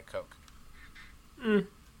Diet Coke.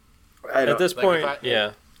 At this like, point, if I-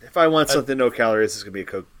 yeah. If I want something no calories, it's gonna be a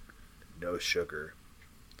Coke, no sugar.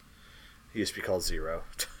 It used to be called Zero.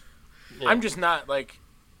 Yeah. I'm just not like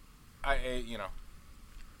I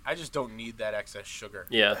just don't need that excess sugar.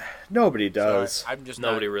 Yeah, Nobody So does. I'm just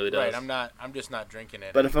Nobody not, really does. Right, I'm just not drinking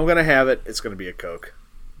it. But if I'm gonna have it, it's gonna be a Coke.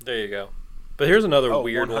 there you go. But here's another Oh,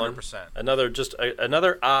 weird one. 100%.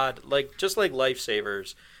 Another odd, like just like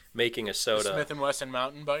Lifesavers making a soda. Smith and Wesson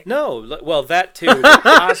mountain bike. No, well that too. The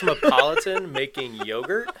Cosmopolitan making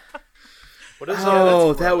yogurt. What is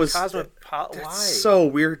Oh, that was Why? so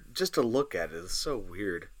weird. Just to look at it, it's so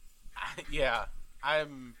weird. Yeah,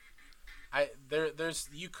 there's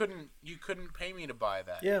you couldn't pay me to buy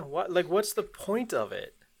that. Yeah, what? Like, what's the point of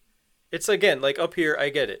it? It's again like up here. I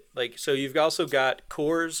get it. Like, so you've also got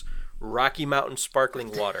Coors Rocky Mountain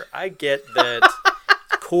Sparkling Water. I get that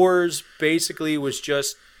Coors basically was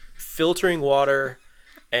just filtering water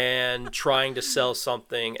and trying to sell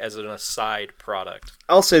something as an aside product.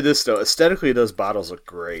 I'll say this though, aesthetically, those bottles look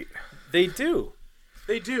great, They do.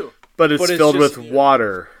 They do. but it's But it's filled just- with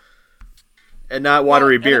water, and not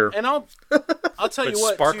watery Well, beer. And I'll tell But you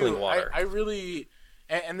what, sparkling too, water. I really,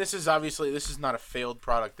 and this is obviously this is not a failed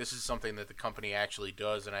product. This is something that the company actually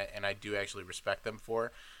does, and I do actually respect them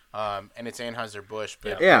for. And it's Anheuser-Busch,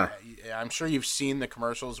 but Yeah. I'm sure you've seen the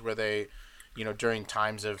commercials where they, during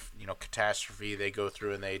times of catastrophe, they go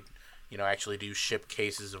through and they, actually do ship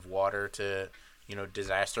cases of water to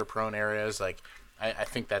disaster-prone areas. Like I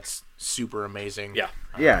think that's super amazing. Yeah.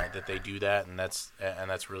 Yeah. That they do that, and that's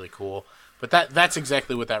really cool. But that's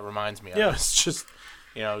exactly what that reminds me of. Yeah. It's just,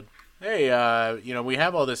 hey, we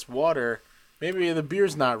have all this water. Maybe the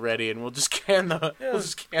beer's not ready, and we'll just can the. Yeah. We'll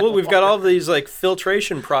just can Well, the we've got water. all these like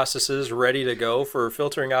filtration processes ready to go for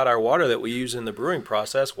filtering out our water that we use in the brewing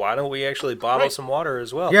process. Why don't we actually bottle Right. some water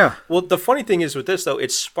as well? Yeah. Well, the funny thing is with this though,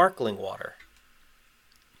 it's sparkling water,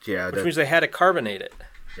 Yeah, which that- means they had to carbonate it,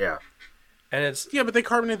 yeah. and it's Yeah, but they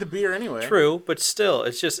carbonate the beer anyway. true, but still,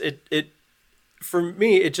 it's just it. For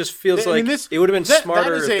me, it just feels I mean, like this- it would have been that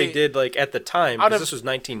smarter is if they a- did like at the time out because of- this was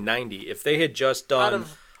 1990. If they had just Out done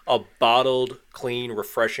of- a bottled, clean,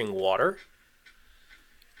 refreshing water.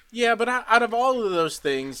 Yeah, but out of all of those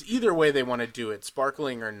things, either way they want to do it,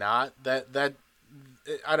 sparkling or not, that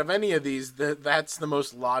out of any of these, that's the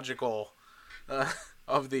most logical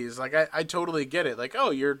of these. Like I totally get it. Like, oh,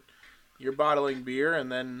 you're you're bottling beer,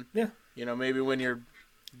 and then maybe when you're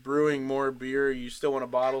brewing more beer, you still want to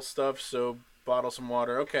bottle stuff, so bottle some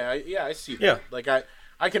water. Okay, I see that. Yeah. Like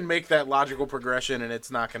I can make that logical progression, and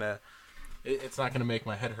it's not gonna make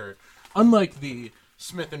my head hurt. Unlike the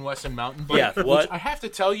Smith & Wesson mountain bike, which I have to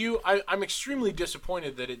tell you, I'm extremely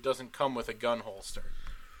disappointed that it doesn't come with a gun holster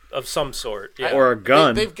of some sort, or a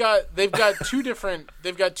gun. They've got two different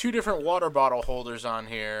water bottle holders on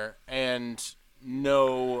here, and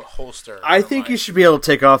no holster. I think you should be able to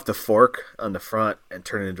take off the fork on the front and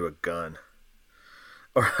turn it into a gun.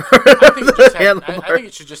 I think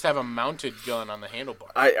it should just have a mounted gun on the handlebar.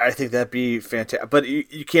 I think that'd be fantastic, but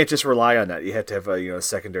you can't just rely on that. You have to have a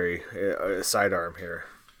secondary sidearm here.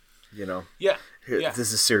 Yeah.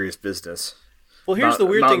 This is serious business. Well, here's the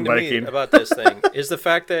weird thing to me about this thing is the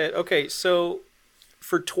fact that so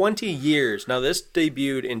for 20 years now, this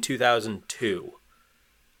debuted in 2002,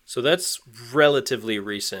 so that's relatively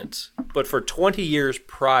recent. But for 20 years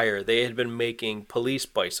prior, they had been making police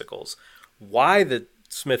bicycles. Why the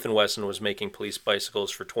Smith & Wesson was making police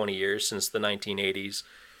bicycles for 20 years, since the 1980s,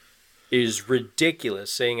 is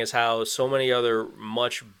ridiculous, seeing as how so many other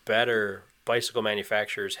much better bicycle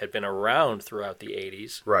manufacturers had been around throughout the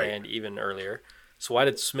 80s and even earlier. So why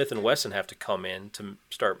did Smith & Wesson have to come in to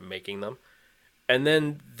start making them? And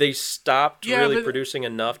then they stopped producing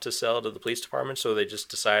enough to sell to the police department, so they just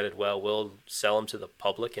decided, well, we'll sell them to the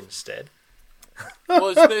public instead.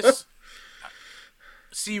 Was this...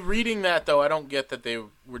 See, reading that, though, I don't get that they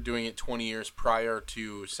were doing it 20 years prior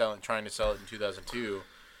to trying to sell it in 2002.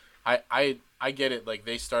 I get it. Like,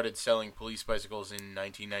 they started selling police bicycles in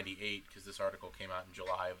 1998 because this article came out in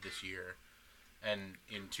July of this year. And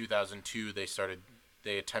in 2002,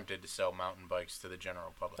 they attempted to sell mountain bikes to the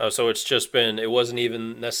general public. Oh, so it wasn't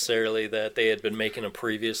even necessarily that they had been making them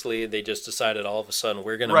previously. They just decided all of a sudden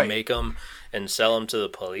we're going to make them and sell them to the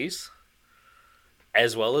police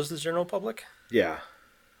as well as the general public? Yeah.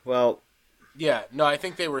 Well, yeah, no, I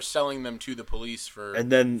think they were selling them to the police for,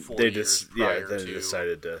 and then 4 they years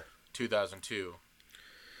decided to 2002.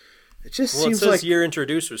 It just seems it says like year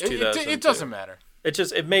introduced was 2002. It doesn't matter.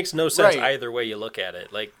 It makes no sense either way you look at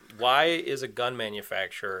it. Like, why is a gun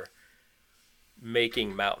manufacturer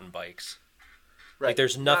making mountain bikes? Right. Like,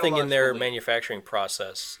 there's nothing in their manufacturing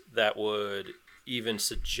process that would even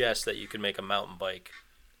suggest that you could make a mountain bike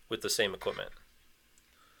with the same equipment,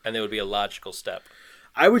 and that would be a logical step.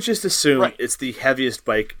 I would just assume it's the heaviest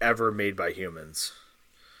bike ever made by humans.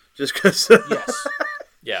 Just because. Yes.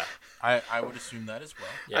 Yeah. I would assume that as well.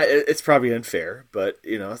 Yeah. It's probably unfair, but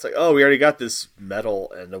it's like, oh, we already got this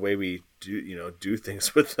metal and the way we do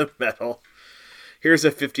things with the metal. Here's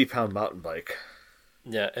a 50-pound mountain bike.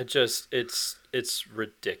 Yeah, it's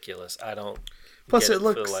ridiculous. I don't. Plus, get it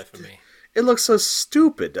looks for the life of me. It looks so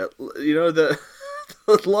stupid. The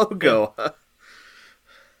logo.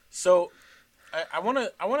 So. I want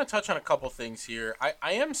to touch on a couple things here.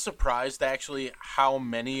 I am surprised actually how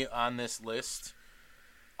many on this list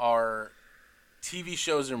are TV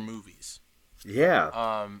shows or movies. Yeah.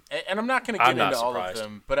 And I'm not going to get into all of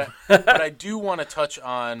them, but I do want to touch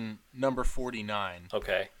on number 49.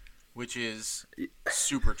 Okay. Which is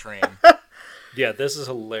Super Train. Yeah, this is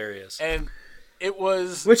hilarious. And it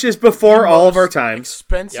was which is before all of our times.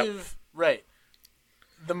 Expensive, right?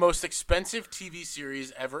 The most expensive TV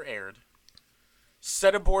series ever aired.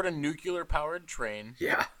 Set aboard a nuclear-powered train.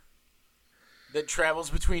 Yeah. That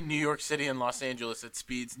travels between New York City and Los Angeles at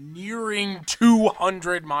speeds nearing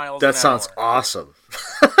 200 miles an hour. That sounds awesome.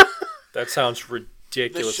 That sounds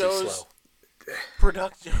ridiculously slow.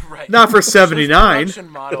 Production, right. Not for 79. Production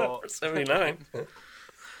model. Not for 79.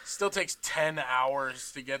 Still takes 10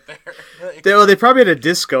 hours to get there. They probably had a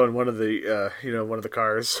disco in one of the one of the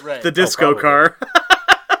cars. Right. The disco car.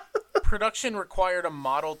 Production required a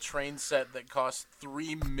model train set that cost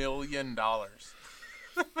 $3 million.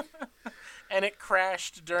 And it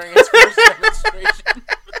crashed during its first demonstration.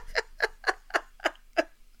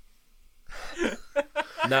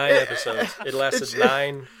 9 episodes. It lasted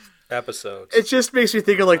 9 episodes. It just makes me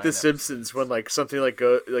think of like The Simpsons when like something like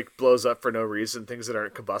blows up for no reason, things that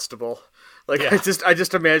aren't combustible. Like I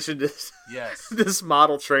just imagined this. Yes. This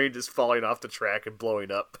model train just falling off the track and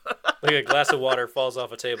blowing up. Like a glass of water falls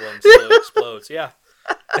off a table and still explodes. Yeah.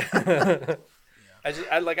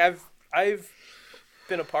 I've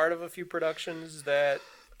been a part of a few productions that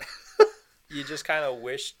you just kind of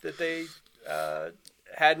wish that they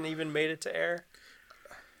hadn't even made it to air.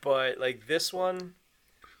 But like this one,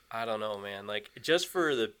 I don't know, man. Like just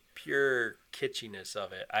for the pure kitschiness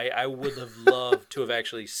of it. I would have loved to have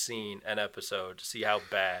actually seen an episode to see how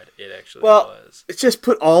bad it actually was. It's just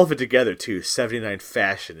put all of it together too. 79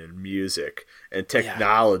 fashion and music and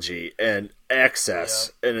technology and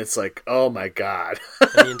excess, and it's like, oh my god.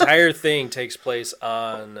 And the entire thing takes place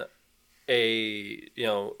on a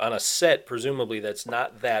set presumably that's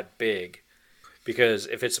not that big, because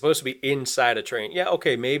if it's supposed to be inside a train,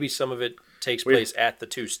 maybe some of it takes place at the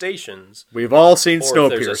two stations. We've all seen Snowpiercer.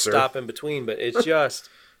 There's a stop in between, but it's just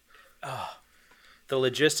the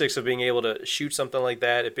logistics of being able to shoot something like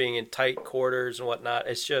that, it being in tight quarters and whatnot.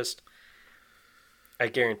 It's just, I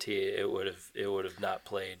guarantee it would have not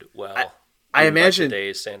played well. I imagine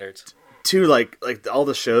today's standards too, like all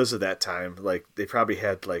the shows of that time, like they probably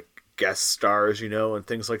had like guest stars, and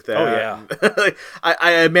things like that. Oh yeah. Like,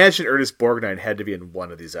 I imagine Ernest Borgnine had to be in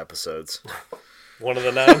one of these episodes. One of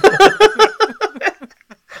the 9.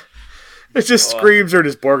 It just screams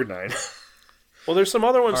Ernest Borgnine. Well, there's some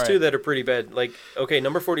other ones too that are pretty bad. Like, okay,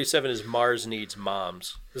 number 47 is Mars Needs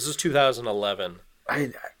Moms. This is 2011.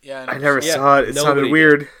 I never saw it. It sounded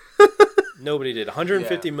weird. Nobody did.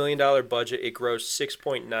 $150 million budget. It grossed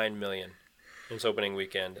 $6.9 million in its opening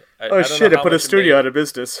weekend. It put a studio out of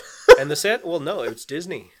business. And the set, no, it's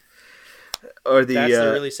Disney. Or that's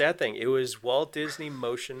the really sad thing. It was Walt Disney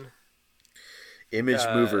Motion Image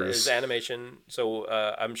Movers. Is animation. So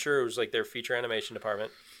I'm sure it was like their feature animation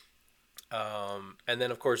department. And then,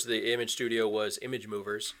 of course, the Image Studio was Image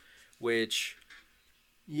Movers, which,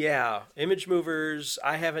 Image Movers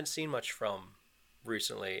I haven't seen much from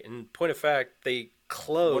recently. In point of fact, they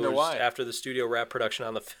closed after the studio wrapped production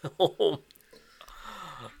on the film.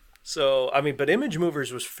 So, but Image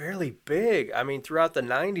Movers was fairly big. Throughout the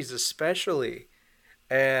 90s especially.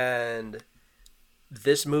 And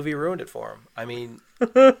this movie ruined it for him.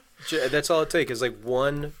 That's all it takes is like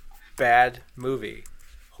one bad movie.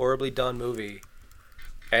 Horribly done movie,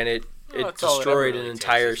 and it destroyed an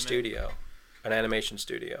entire studio, an animation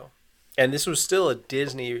studio. And this was still a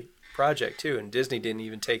Disney project too, and Disney didn't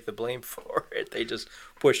even take the blame for it. They just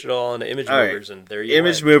pushed it all onto Image Movers, and there you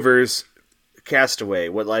Image Movers, Castaway,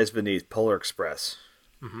 What Lies Beneath, Polar Express.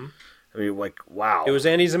 Mm-hmm. Wow. It was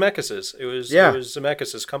Andy Zemeckis'. It was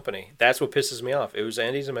Zemeckis' company. That's what pisses me off. It was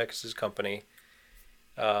Andy Zemeckis' company,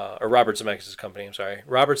 or Robert Zemeckis' company. I'm sorry,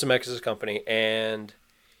 Robert Zemeckis' company, and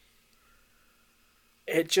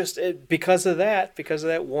because of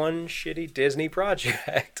that one shitty Disney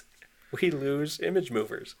project, we lose Image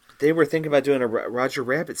Movers. They were thinking about doing a Roger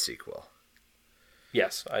Rabbit sequel.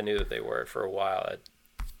 Yes, I knew that they were for a while.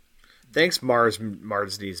 Thanks, Mars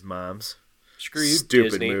Needs Moms. Screw you, stupid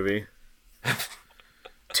Disney. Movie.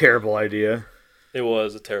 Terrible idea. It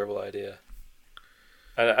was a terrible idea.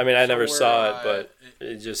 I never saw it, but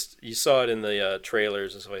you saw it in the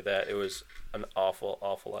trailers and stuff like that. It was an awful,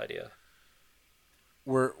 awful idea.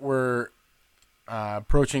 We're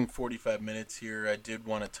approaching 45 minutes here. I did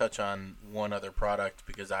want to touch on one other product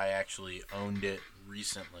because I actually owned it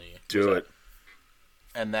recently. Do it.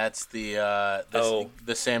 And that's the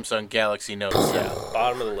Samsung Galaxy Note 7. Yeah,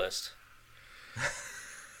 bottom of the list.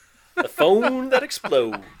 The phone that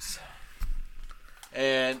explodes.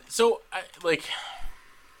 And so,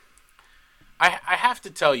 I have to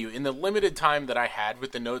tell you, in the limited time that I had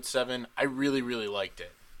with the Note 7, I really, really liked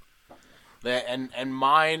it. And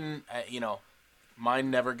mine, mine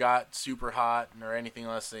never got super hot or anything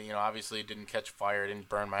else. Obviously it didn't catch fire, it didn't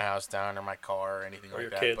burn my house down or my car or anything like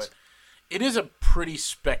that. Kids. But it is a pretty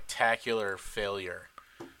spectacular failure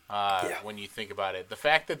when you think about it. The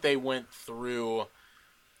fact that they went through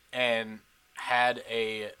and had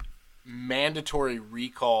a mandatory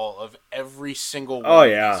recall of every single one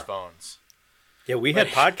of these phones. Yeah, we had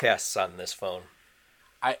podcasts on this phone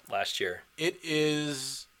last year. It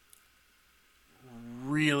is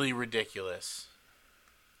really ridiculous.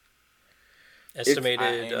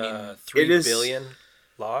 Estimated 3 billion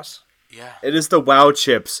loss. Yeah. It is the WoW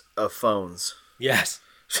chips of phones. Yes.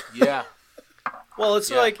 Yeah. Well,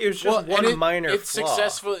 it's like it was just one minor it flaw.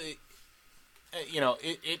 Successfully,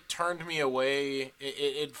 it turned me away.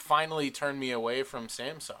 It finally turned me away from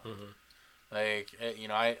Samsung. Mm-hmm.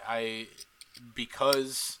 I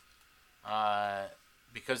because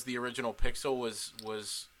the original Pixel was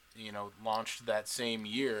launched that same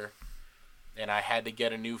year, and I had to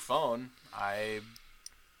get a new phone. I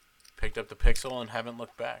picked up the Pixel and haven't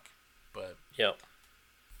looked back. But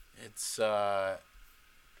it's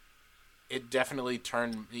it definitely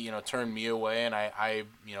turned me away, and I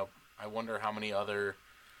wonder how many other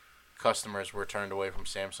customers were turned away from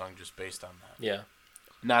Samsung just based on that. Yeah.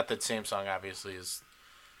 Not that Samsung obviously is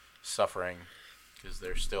suffering, because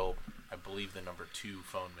they're still I believe, the number 2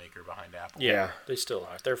 phone maker behind Apple. Yeah, they still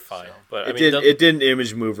are. They're fine. So, but it didn't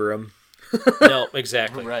image mover them. No,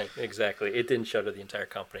 exactly. Right. Exactly. It didn't shutter the entire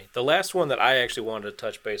company. The last one that I actually wanted to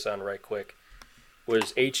touch base on right quick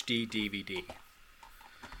was HD DVD.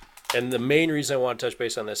 And the main reason I want to touch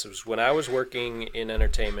base on this was when I was working in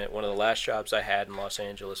entertainment, one of the last jobs I had in Los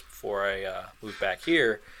Angeles before I moved back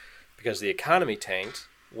here, because the economy tanked,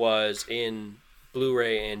 was in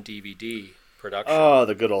Blu-ray and DVD production. Oh,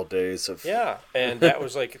 the good old days of... Yeah, and that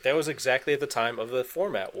was exactly at the time of the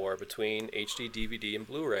format war between HD DVD and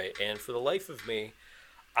Blu-ray. And for the life of me,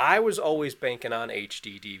 I was always banking on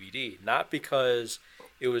HD DVD, not because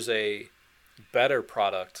it was a better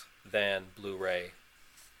product than Blu-ray,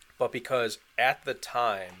 but because at the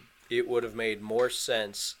time it would have made more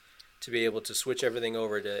sense to be able to switch everything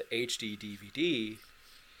over to HD DVD,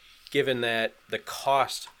 given that the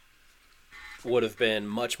cost would have been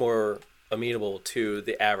much more amenable to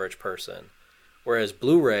the average person. Whereas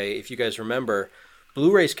Blu-ray, if you guys remember,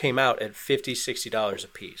 Blu-rays came out at $50, $60 a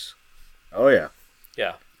piece. Oh, yeah.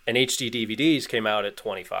 Yeah. And HD DVDs came out at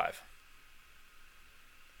 $25.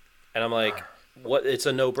 And I'm like, what? It's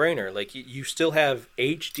a no-brainer. Like, you still have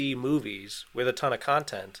HD movies with a ton of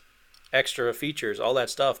content, extra features, all that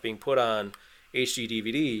stuff being put on HD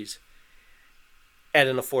DVDs at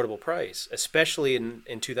an affordable price, especially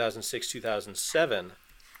in 2006, 2007.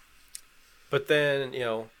 But then,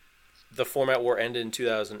 the format war ended in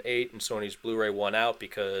 2008, and Sony's Blu-ray won out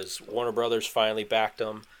because Warner Brothers finally backed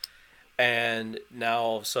them. And now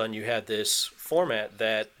all of a sudden you had this format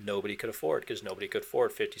that nobody could afford, because nobody could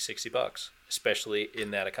afford $50, $60, especially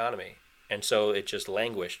in that economy. And so it just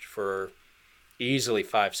languished for easily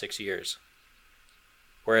 5-6 years.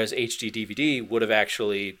 Whereas HD DVD would have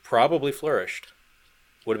actually probably flourished.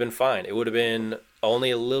 Would have been fine. It would have been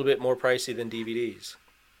only a little bit more pricey than DVDs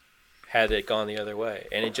had it gone the other way.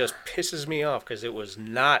 And it just pisses me off because it was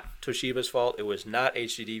not Toshiba's fault. It was not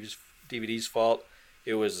HD DVD's fault.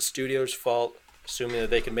 It was the studio's fault, assuming that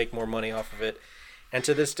they could make more money off of it. And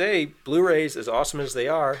to this day, Blu-rays, as awesome as they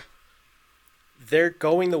are, they're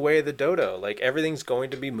going the way of the dodo. Like, everything's going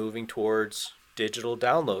to be moving towards digital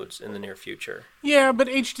downloads in the near future. Yeah, but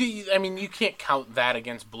HD, I mean, you can't count that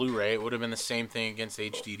against Blu-ray. It would have been the same thing against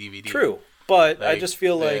HD DVD. True. But Like, I just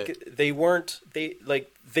feel like they were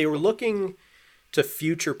looking to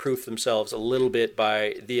future-proof themselves a little bit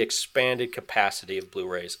by the expanded capacity of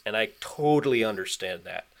Blu-rays, and I totally understand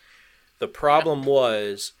that. The problem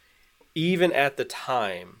was, even at the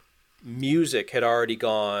time, music had already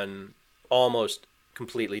gone almost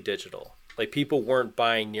completely digital. Like, people weren't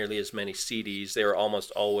buying nearly as many CDs. They were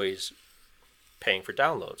almost always paying for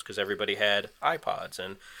downloads because everybody had iPods.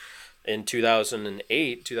 And in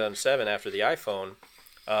 2008, 2007, after the iPhone,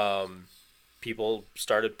 people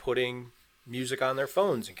started putting music on their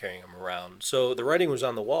phones and carrying them around. So the writing was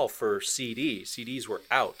on the wall for CDs. CDs were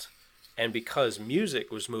out. And because music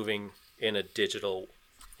was moving in a digital,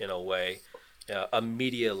 way, a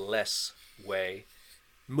media-less way,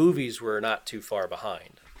 movies were not too far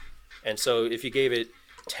behind. And so if you gave it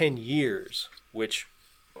 10 years, which,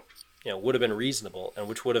 would have been reasonable, and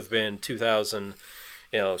which would have been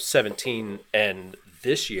 2017 and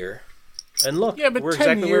this year, and look, yeah, but we're 10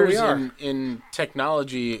 exactly where we years are. in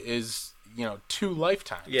technology is, 2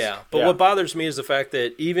 lifetimes. Yeah, but what bothers me is the fact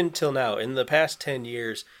that even till now, in the past 10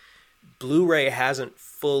 years, Blu-ray hasn't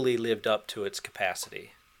fully lived up to its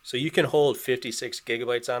capacity. So you can hold 56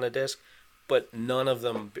 gigabytes on a disc, but none of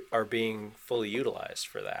them are being fully utilized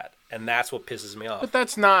for that. And that's what pisses me off. But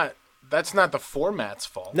that's not the format's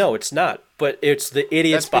fault. No, it's not. But it's the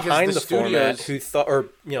idiots That's because behind the the format studios- who thought, or,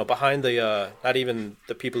 behind the, not even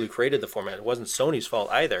the people who created the format. It wasn't Sony's fault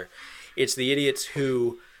either. It's the idiots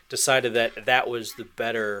who decided that that was the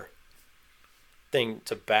better thing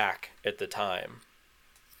to back at the time.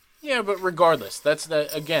 Yeah, but regardless, that's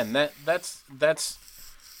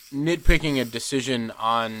nitpicking a decision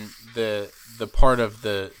on the part of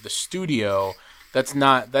the studio.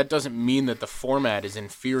 That doesn't mean that the format is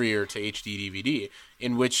inferior to HD DVD.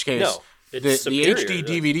 In which case, No, the it's superior. HD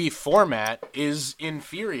DVD format is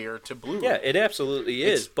inferior to Blu-ray. Yeah, it absolutely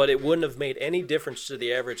is, but it wouldn't have made any difference to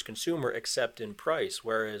the average consumer except in price.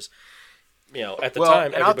 Whereas, at the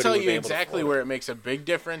time, and I'll everybody tell would you be able to exactly afford where it. it makes a big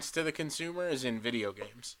difference to the consumer is in video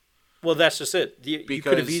games. Well, that's just it. You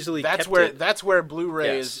could have easily that's kept where it. that's where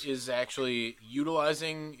Blu-ray Yes. is actually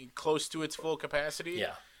utilizing close to its full capacity.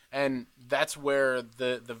 Yeah. And that's where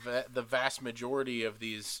the vast majority of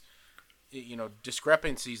these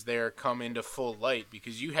discrepancies there come into full light,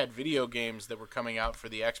 because you had video games that were coming out for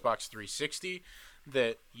the Xbox 360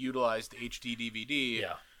 that utilized HD DVD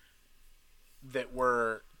Yeah. that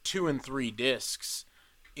were 2 and 3 discs,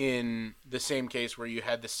 in the same case where you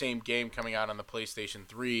had the same game coming out on the PlayStation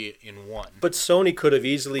 3 in one. But Sony could have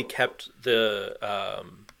easily kept the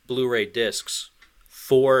Blu-ray discs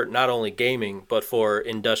for not only gaming, but for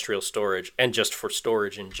industrial storage and just for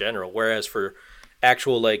storage in general. Whereas for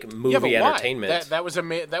actual like movie entertainment, that was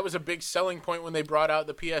a big selling point when they brought out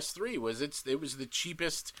the PS3. It was the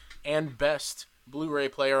cheapest and best Blu-ray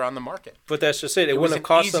player on the market. But that's just it. It wouldn't have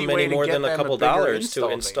cost them any more than a couple dollars to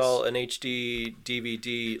install an HD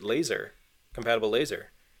DVD laser, compatible laser.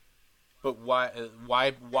 But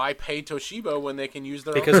why pay Toshiba when they can use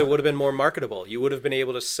their because own? It would have been more marketable. You would have been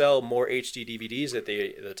able to sell more HD DVDs at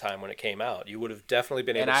the time when it came out. You would have definitely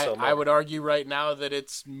been able to sell more. I would argue right now that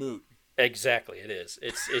it's moot. Exactly, it is.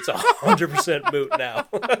 It's 100% moot now.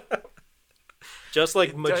 Just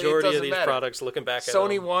like majority of these products, looking back at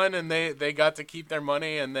Sony won, and they got to keep their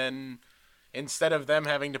money, and then instead of them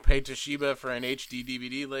having to pay Toshiba for an HD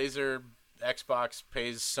DVD laser, Xbox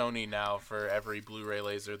pays Sony now for every Blu-ray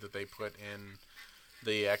laser that they put in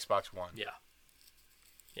the Xbox One. Yeah.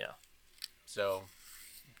 So,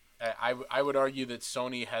 I would argue that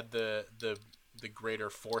Sony had the greater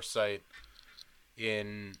foresight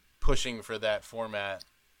in pushing for that format.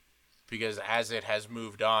 Because as it has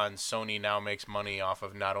moved on, Sony now makes money off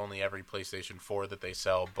of not only every PlayStation 4 that they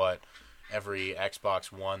sell, but every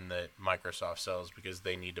Xbox One that Microsoft sells because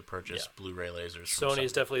they need to purchase Blu-ray lasers. Sony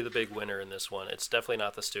is definitely the big winner in this one. It's definitely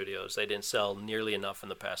not the studios. They didn't sell nearly enough in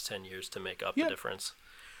the past 10 years to make up the difference.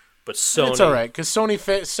 But Sony... It's all right, because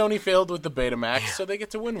Sony failed with the Betamax, so they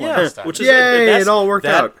get to win one this time. Which is, it all worked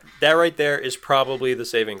out. That right there is probably the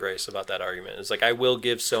saving grace about that argument. It's like, I will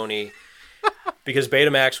give Sony... because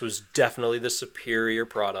Betamax was definitely the superior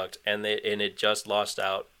product, and it just lost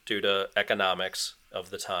out due to economics of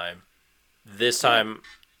the time. This time,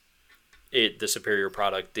 the superior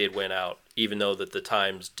product did win out, even though that the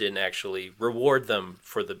times didn't actually reward them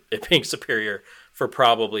for it being superior for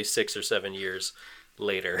probably 6 or 7 years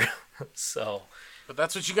later. So, but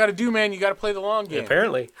that's what you got to do, man. You got to play the long game.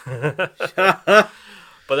 Apparently. But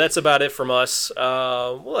that's about it from us.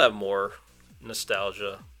 We'll have more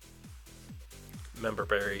nostalgia. Member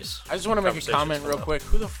berries. I just want to make a comment real quick.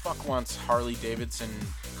 Who the fuck wants Harley Davidson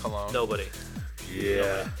cologne? Nobody. Yeah.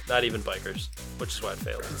 Nobody. Not even bikers, which is why it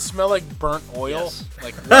failed. It smell like burnt oil. Yes.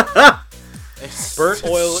 Like burnt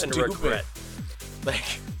oil and stupid. regret.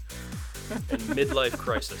 Like and midlife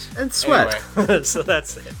crisis. And sweat. Anyway, so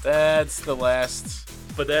that's it. That's the last.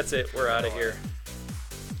 But that's it. We're out of here.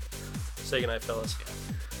 Say goodnight, fellas.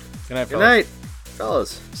 Good night, fellas. Good night,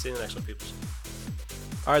 fellas. See you in the next one, people.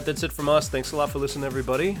 All right, that's it from us. Thanks a lot for listening,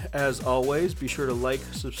 everybody. As always, be sure to like,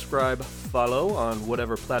 subscribe, follow on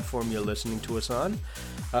whatever platform you're listening to us on.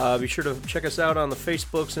 Be sure to check us out on the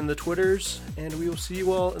Facebooks and the Twitters, and we will see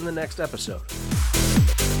you all in the next episode.